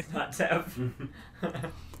well that it's not Tev.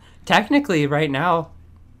 Technically, right now,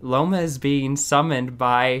 Loma is being summoned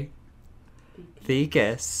by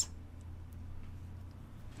Thekus.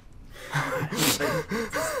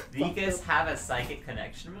 Thekus have a psychic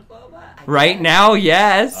connection with Loma? Right now,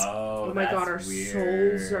 yes. Oh my god, our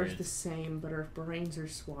weird. souls are the same, but our brains are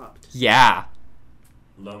swapped. Yeah.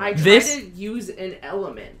 Loma. I tried This- to use an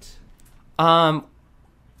element.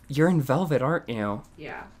 You're in Velvet, aren't you?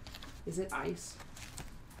 Yeah. Is it ice?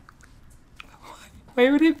 Why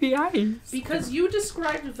would it be ice? Because you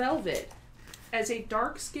described Velvet as a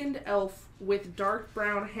dark-skinned elf with dark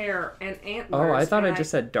brown hair and antlers. Oh, I thought and I just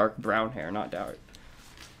said dark brown hair, not dark.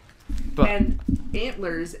 But and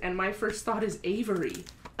antlers, and my first thought is Avery.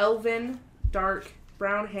 Elven, dark,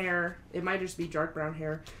 brown hair. It might just be dark brown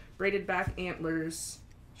hair. Braided back antlers.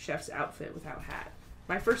 Chef's outfit without hat.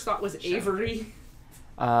 My first thought was Avery.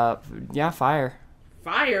 yeah, fire.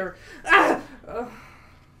 Fire! Ah!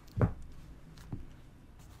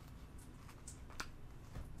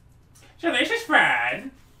 So this is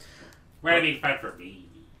fun. Well, I mean, fun for me.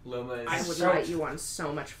 Loma is I would so- light you on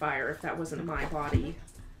so much fire if that wasn't my body.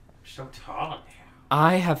 I'm so tall now.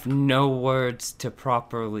 I have no words to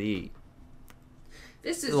properly.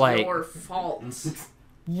 This is Like- your fault.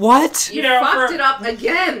 What? You know, fucked for- it up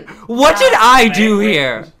again. What did I do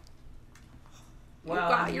here? You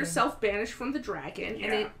got yourself banished from the dragon,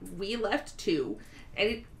 and we left too, and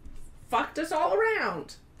it fucked us all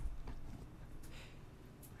around.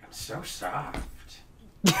 I'm so soft.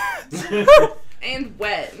 And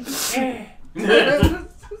when?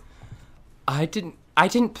 I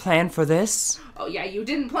didn't plan for this. Oh yeah, you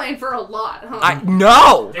didn't plan for a lot, huh?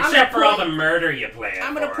 No. Except for all the murder you planned.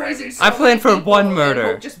 I'm gonna for, poison. mean. So I planned many for people one and murder.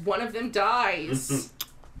 hope just one of them dies.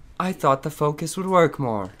 I thought the focus would work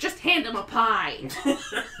more. Just hand him a pie.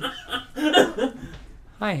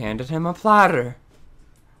 I handed him a platter.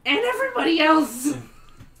 And everybody else.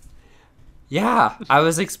 Yeah, I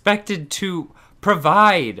was expected to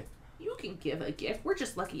provide. You can give a gift. We're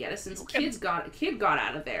just lucky Edison's kid got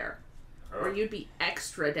out of there, or you'd be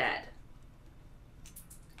extra dead.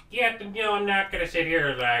 Yeah, you know, I'm not gonna sit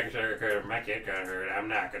here like, cause my kid got hurt. I'm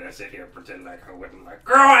not gonna sit here and pretend like I wouldn't like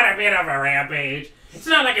go on a bit of a rampage. It's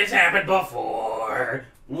not like it's happened before.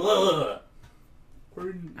 Ugh.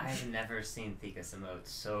 I've never seen Thekus emote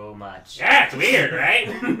so much. Yeah, it's weird, right?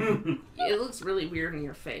 It looks really weird in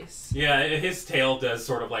your face. Yeah, his tail does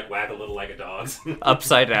sort of like wag a little like a dog's.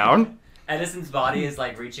 Upside down. Edison's body is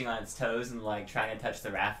like reaching on its toes and like trying to touch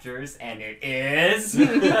the rafters, and it is.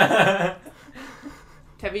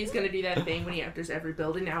 Tevi's gonna do that thing when he enters every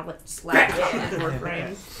building now, like slap it on his door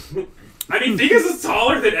frame. I mean, Thekus is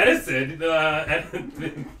taller than Edison.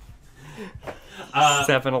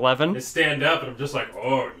 7-Eleven. I stand up and I'm just like,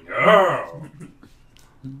 oh no.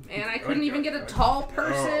 And I couldn't even get a tall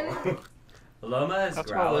person. Loma is How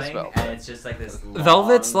tall is growling, Velvet? and it's just like this long,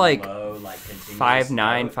 Velvet's, like, low, like continuous 5'9",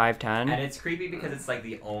 note. 5'10". And it's creepy because it's like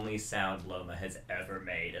the only sound Loma has ever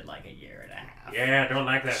made in like a year and a half. Yeah, I don't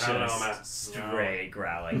like that. Just I don't know, man. straight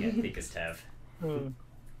growling at Thekus Tev.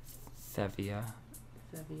 Thevia.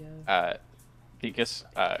 Thevia. Thekus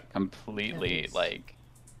completely like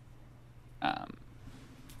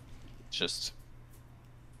just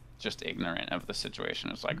ignorant of the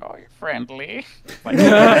situation. It's like, oh, you're friendly. Like,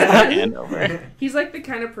 hand over. He's like the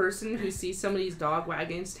kind of person who sees somebody's dog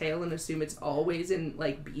wagging its tail and assume it's always in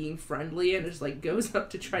like being friendly and just like goes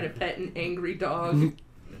up to try to pet an angry dog.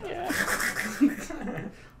 Yeah.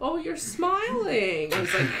 Oh, you're smiling. And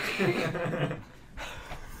it's like,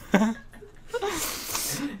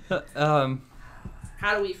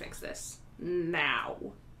 how do we fix this now?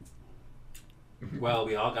 Well,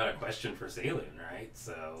 we all got a question for Saloon, right?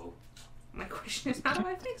 So My question is, how do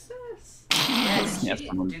I fix this? Yeah, did Yeah, she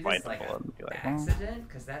someone do fight this like the an bullet and be like, accident?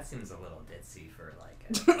 Because that seems a little ditzy for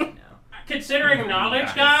like, considering knowledge,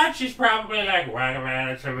 Guys. God, she's probably like walking around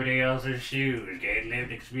in somebody else's shoes, getting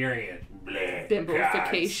lived experience. Bleh.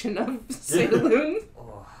 Bimbofication of Saloon.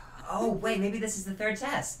 Oh, wait, maybe this is the third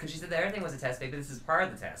test. Because she said that everything was a test. Maybe this is part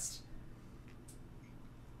of the test.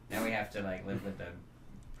 Now we have to like live with the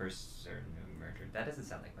person who murdered. That doesn't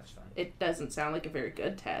sound like much fun. It doesn't sound like a very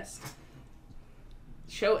good test.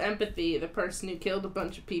 Show empathy, the person who killed a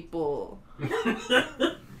bunch of people.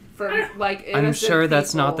 For like innocent I'm sure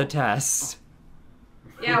that's not the people. test.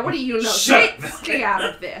 Yeah, what do you know? Shut Stay out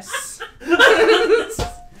of this.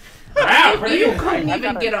 Wow, pretty You good. couldn't I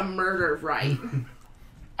even gotta- get a murder right.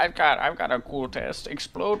 I've got a cool test.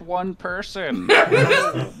 Explode one person.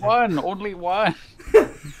 Only one.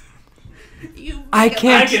 You I make a- I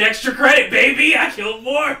can't. get extra credit, baby. I killed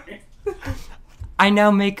more. I now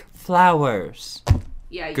make flowers.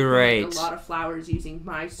 Yeah, you Great. can make a lot of flowers using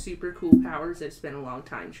my super cool powers. It's been a long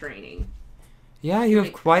time training. Yeah, you have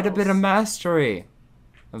Make quite a bit of flowers. mastery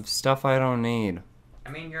of stuff I don't need. I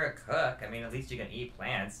mean, you're a cook. I mean, at least you can eat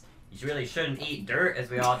plants. You really shouldn't eat dirt, as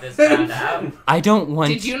we all just found out. I don't want.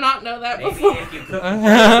 Did you not know that Maybe before? if you cook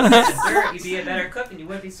dirt, you'd be a better cook and you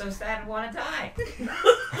wouldn't be so sad and want to die.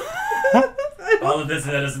 All of this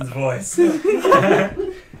in Edison's voice.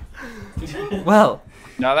 Well,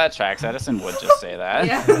 No, that tracks. Edison would just say that.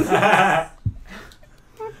 Yeah.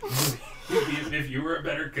 If you were a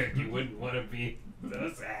better cook, you wouldn't want to be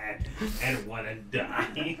so sad and want to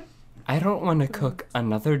die. I don't want to cook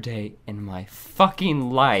another day in my fucking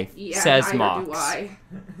life, Yeah, says neither Mox. do I.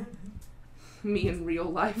 Me in real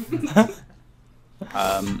life.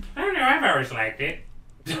 I don't know. I've always liked it.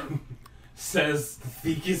 Says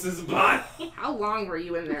Thecus's bot. How long were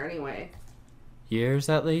you in there anyway? Years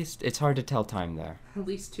at least? It's hard to tell time there. At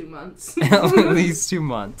least 2 months. At least 2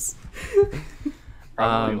 months.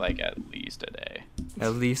 Probably Um, like at least a day.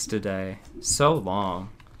 At least a day. So long.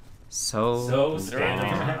 So So stand long.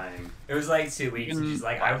 time. It was like 2 weeks, and she's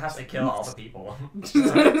like, I would have to kill all the people.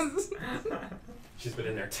 She's been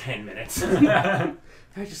in there 10 minutes. I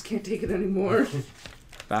just can't take it anymore.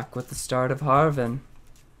 Back with the start of Harvin. I'm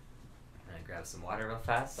gonna grab some water real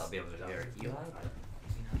fast. I'll be able to get her heal out.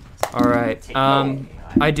 Alright, Take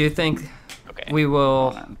I do think Okay. we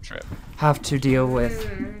will On a trip. have to deal with.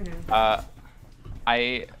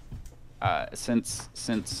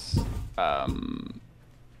 Since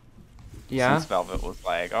Yeah? since Velvet was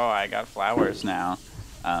like, oh, I got flowers now,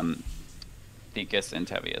 Thecus in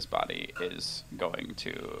Tevia's body is going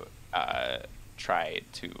to try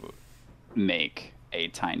to make a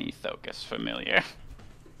tiny Thocus familiar.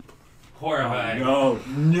 Horrifying.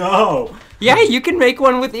 No! Yeah, you can make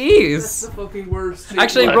one with That's ease. the fucking worst.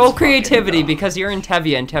 Actually, Let's roll fucking creativity go. because you're in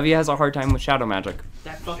Tevia, and Tevia has a hard time with shadow magic.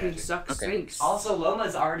 That fucking sucks. Okay. Stinks. Also,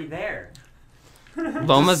 Loma's already there.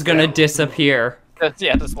 Loma's gonna disappear.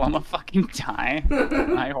 Does Loma fucking die?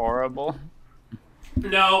 Am I horrible?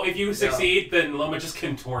 No, if you succeed, then Loma just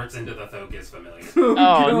contorts into the Thocus familiar.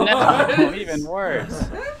 Oh God. no, even worse.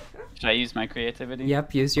 Should I use my creativity?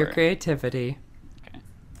 Yep, use your Or- creativity.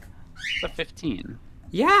 It's a 15.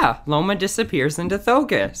 Yeah, Loma disappears into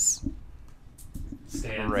Thogus.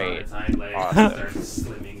 Stands on Great. its hind legs Awesome. and starts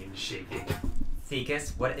slimming and shaking.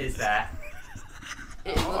 Thecus, what is that?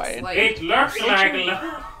 It looks like. It looks like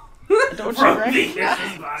love Don't you from recognize?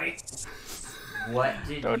 Thecus's body. What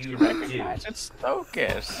did Don't you you do? recognize? It's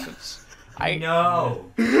Thocus. I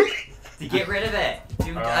No! To get rid of it!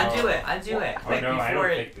 Undo it! Undo it! Oh no, I before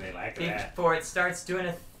don't it, think they like that. before it starts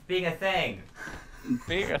doing being a thing.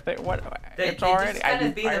 bigger thing. What? They It's just already. kinda I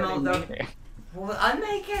beat them all, already though. made it. Well,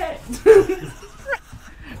 unmake it!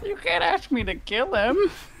 You can't ask me to kill him.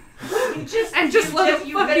 You just And just let him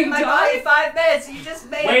you've been fucking in my die? body 5 minutes. You just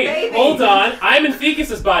made a Wait, baby. hold on. I'm in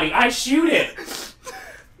Thecus's body. I shoot it.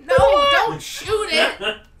 No, don't shoot it!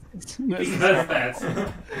 Because that's...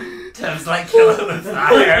 Tim's like killing with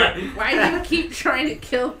fire. Why do you keep trying to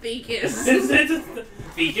kill Thecus?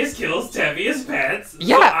 Thecus kills Tevia's pets.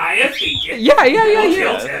 Yeah. So I am Thecus. Yeah, will yeah.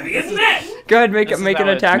 kill Tevia's pet. Go ahead, make This an is how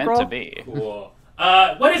it's attack meant roll. to be. Cool.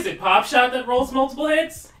 What is it? Pop shot that rolls multiple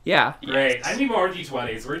hits? Yeah. Great. I need more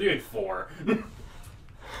d20s. We're doing 4.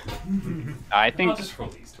 I I'll think just roll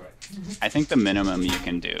these twice. I think the minimum you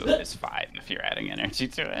can do is 5 if you're adding energy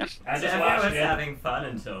to it. I just Tevye watched was it. having fun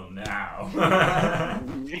until now.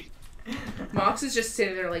 Mox is just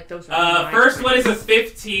sitting there like those. are my First one is a friends.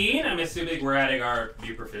 15. I'm assuming we're adding our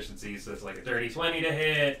new proficiencies, so it's like a 30-20 to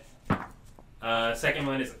hit. Second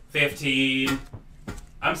one is a 15.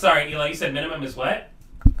 I'm sorry, Eli, you said minimum is what?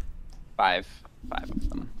 5 of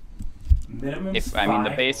them. Minimum If I mean the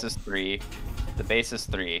 5? base is 3, the base is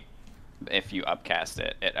 3. If you upcast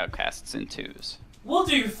it, it upcasts in 2s. We'll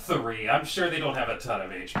do 3. I'm sure they don't have a ton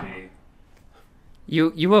of HP.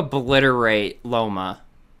 You obliterate Loma.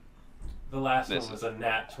 The last This one was a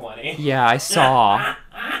nat 20. Yeah, I saw.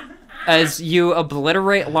 As you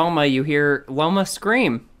obliterate Loma, you hear Loma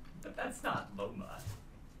scream. But that's not Loma.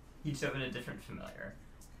 He summoned a different familiar.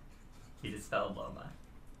 He dispelled Loma.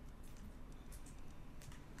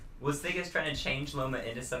 Was Thegus trying to change Loma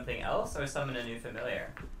into something else or summon a new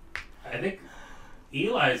familiar? I think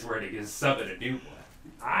Eli's wording is summon a new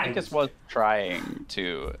one. Vegas was trying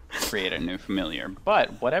to create a new familiar,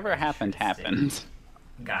 but whatever happened, happened.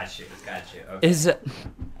 Got you. Okay.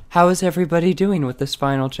 How is everybody doing with this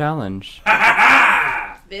final challenge?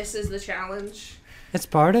 This is the challenge. It's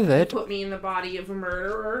part of it. Put me in the body of a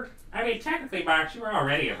murderer. I mean, technically, Mark, you were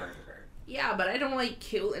already a murderer. Yeah, but I don't like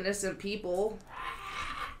kill innocent people.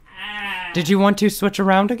 Did you want to switch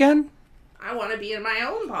around again? I want to be in my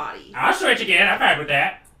own body. I'll switch again. I'm fine with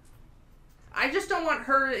that. I just don't want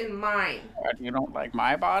her in mine. You don't like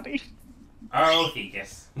my body? Oh,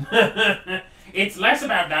 Thegus. It's less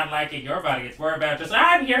about not liking your body. It's more about just,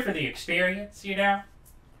 I'm here for the experience, you know?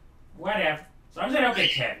 Whatever. As long as I don't get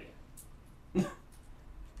Tevye.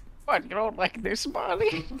 What, you don't like this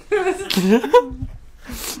body?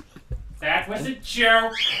 That was a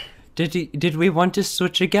joke. Did we want to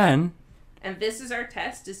switch again? And this is our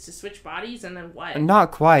test, is to switch bodies, and then what?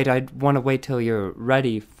 Not quite. I'd want to wait till you're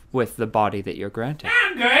ready with the body that you're granted.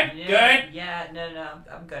 I'm good. Good. Yeah, no,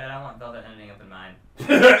 I'm good. I don't want Velvet ending up in mine.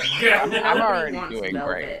 Good. I'm Nobody already wants doing Velvet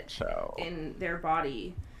great, so... in their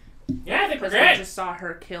body. Yeah, I think we're Because I good. just saw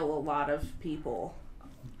her kill a lot of people.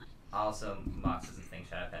 Also, Mox doesn't think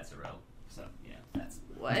Shadow Pets are real, so, you know, that's...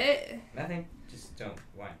 What? Nothing. Just don't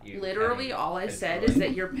want you. Literally, having all I said control. is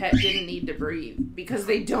that your pet didn't need to breathe. Because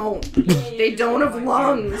they don't. They don't have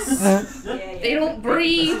lungs. They don't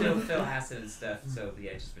breathe. Still fill acid and stuff, so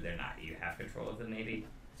yeah, just they're not. You have control of them, maybe.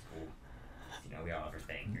 It's cool. You know, we all have our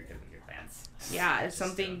thing. You're good with your plants. Yeah, if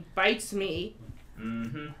something bites me.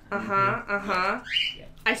 Mm-hmm. Uh-huh. Yeah.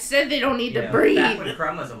 I said they don't need You to know, breathe. Back when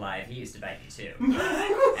Crumb was alive, he used to bite me too.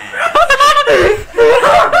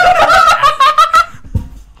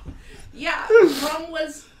 Yeah, Rum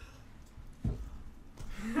was...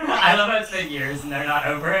 I love how it's been years and they're not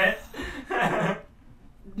over it.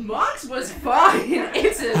 Mox was fine.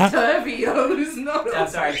 It's a Tevye who's not I'm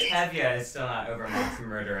sorry, okay. Tevye is still not over Mox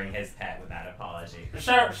murdering his pet without apology.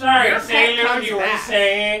 Sorry, Your pet Sailor, comes you were back.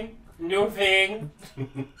 saying new thing.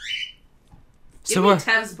 Give So me we're-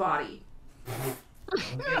 Tev's body.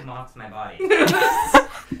 Don't give Mox my body.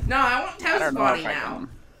 No, I want I Tev's don't know body if I now. can...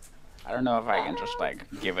 I don't know if I can just, like,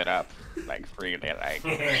 give it up, like, freely, like...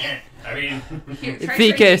 I mean, Here, try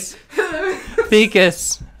Thekus.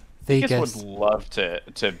 Thekus. Vegas would Thekus. love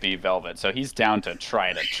to be Velvet, so he's down to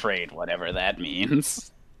try to trade whatever that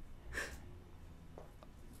means.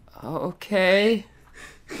 Okay.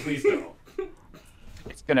 please don't.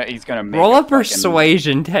 He's gonna make Roll a fucking-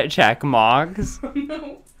 persuasion check, Moggs.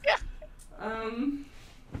 No.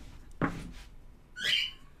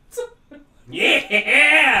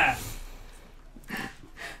 Yeah!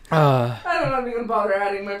 I don't even bother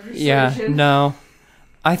adding my persuasion. Yeah, no.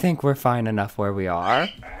 I think we're fine enough where we are.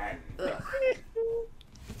 Ugh.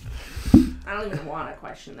 I don't even want a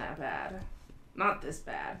question that bad. Not this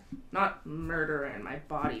bad. Not murder in my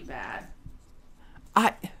body bad.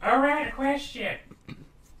 Alright, a question.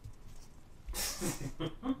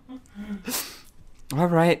 All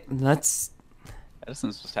right, let's.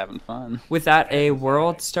 Edison's just having fun. With that, a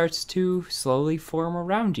world starts to slowly form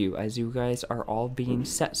around you as you guys are all being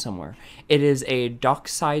set somewhere. It is a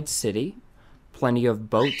dockside city, plenty of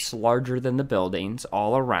boats larger than the buildings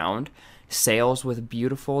all around, sails with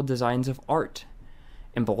beautiful designs of art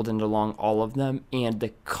emboldened along all of them, and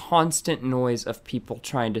the constant noise of people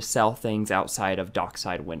trying to sell things outside of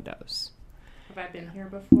dockside windows. Have I been here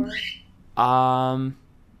before? Um,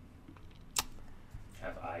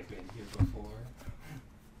 Have I been here before?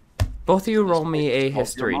 both of you roll me a Called your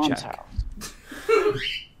history mom's check.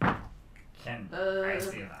 house. 10. Uh,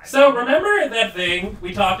 So remember that thing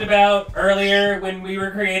we talked about earlier when we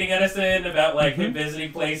were creating Edison about like him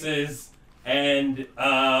visiting places and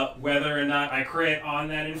whether or not I crit on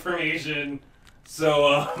that information.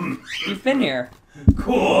 So You've been here.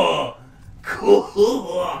 cool.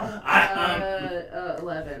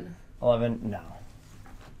 11. 11. No.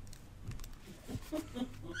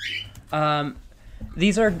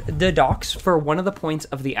 These are the docks for one of the points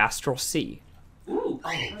of the Astral Sea. Ooh.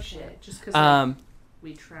 Oh shit! Just because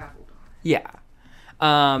we traveled on it.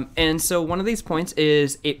 Yeah. And so one of these points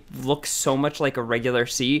is it looks so much like a regular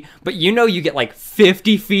sea, but you know you get like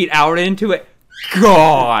 50 feet out into it,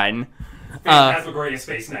 gone. Phantasmagoria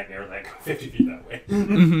Space Nightmare, like 50 feet that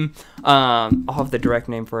way. I'll have the direct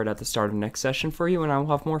name for it at the start of next session for you, and I will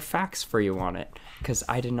have more facts for you on it. Because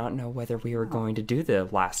I did not know whether we were going to do the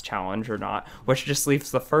last challenge or not, which just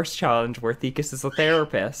leaves the first challenge where Thekus is a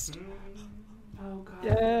therapist. Oh god.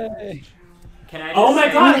 Yay. Can I just Oh my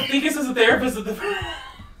say- god, I think this is a therapist at the.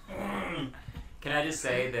 Can I just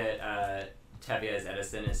say that Tevye as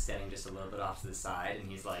Edison is standing just a little bit off to the side, and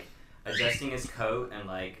he's like adjusting his coat and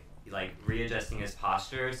like readjusting his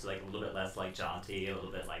posture, so like a little bit less like jaunty, a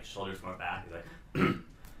little bit like shoulders more back. He's like,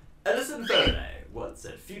 Edison Faraday, what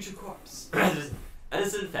said future corpse?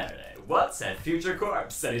 Edison Faraday, what said future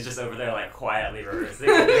corpse? And he's just over there like quietly rehearsing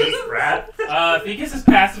his breath. Thekus'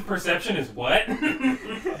 passive perception is what?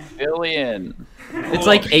 Billion. It's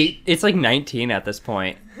like 8. It's like 19 at this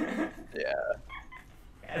point. Yeah.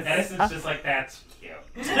 Edison's just like, that's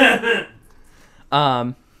cute.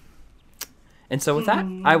 And so with that,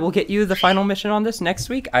 I will get you the final mission on this next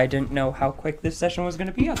week. I didn't know how quick this session was going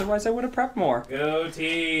to be, otherwise I would have prepped more. Go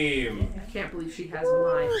team. I can't believe she has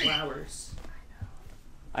my flowers.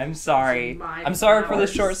 I'm sorry. My I'm sorry for the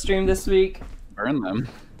flowers. short stream this week. Burn them.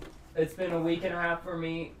 It's been a week and a half for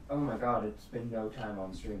me. Oh my god, it's been no time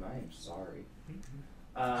on stream. I am sorry.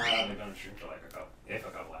 I'm only gonna stream for like a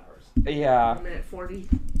couple hours. Yeah. A minute 40.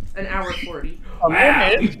 An hour 40.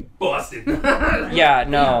 Wow, we busted. Yeah,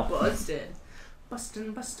 no. Busted.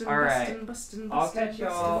 Bustin'. All right. Bustin'. I'll catch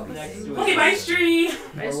y'all next week. Okay, bye, stream.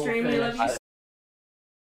 Bye, stream. We love you.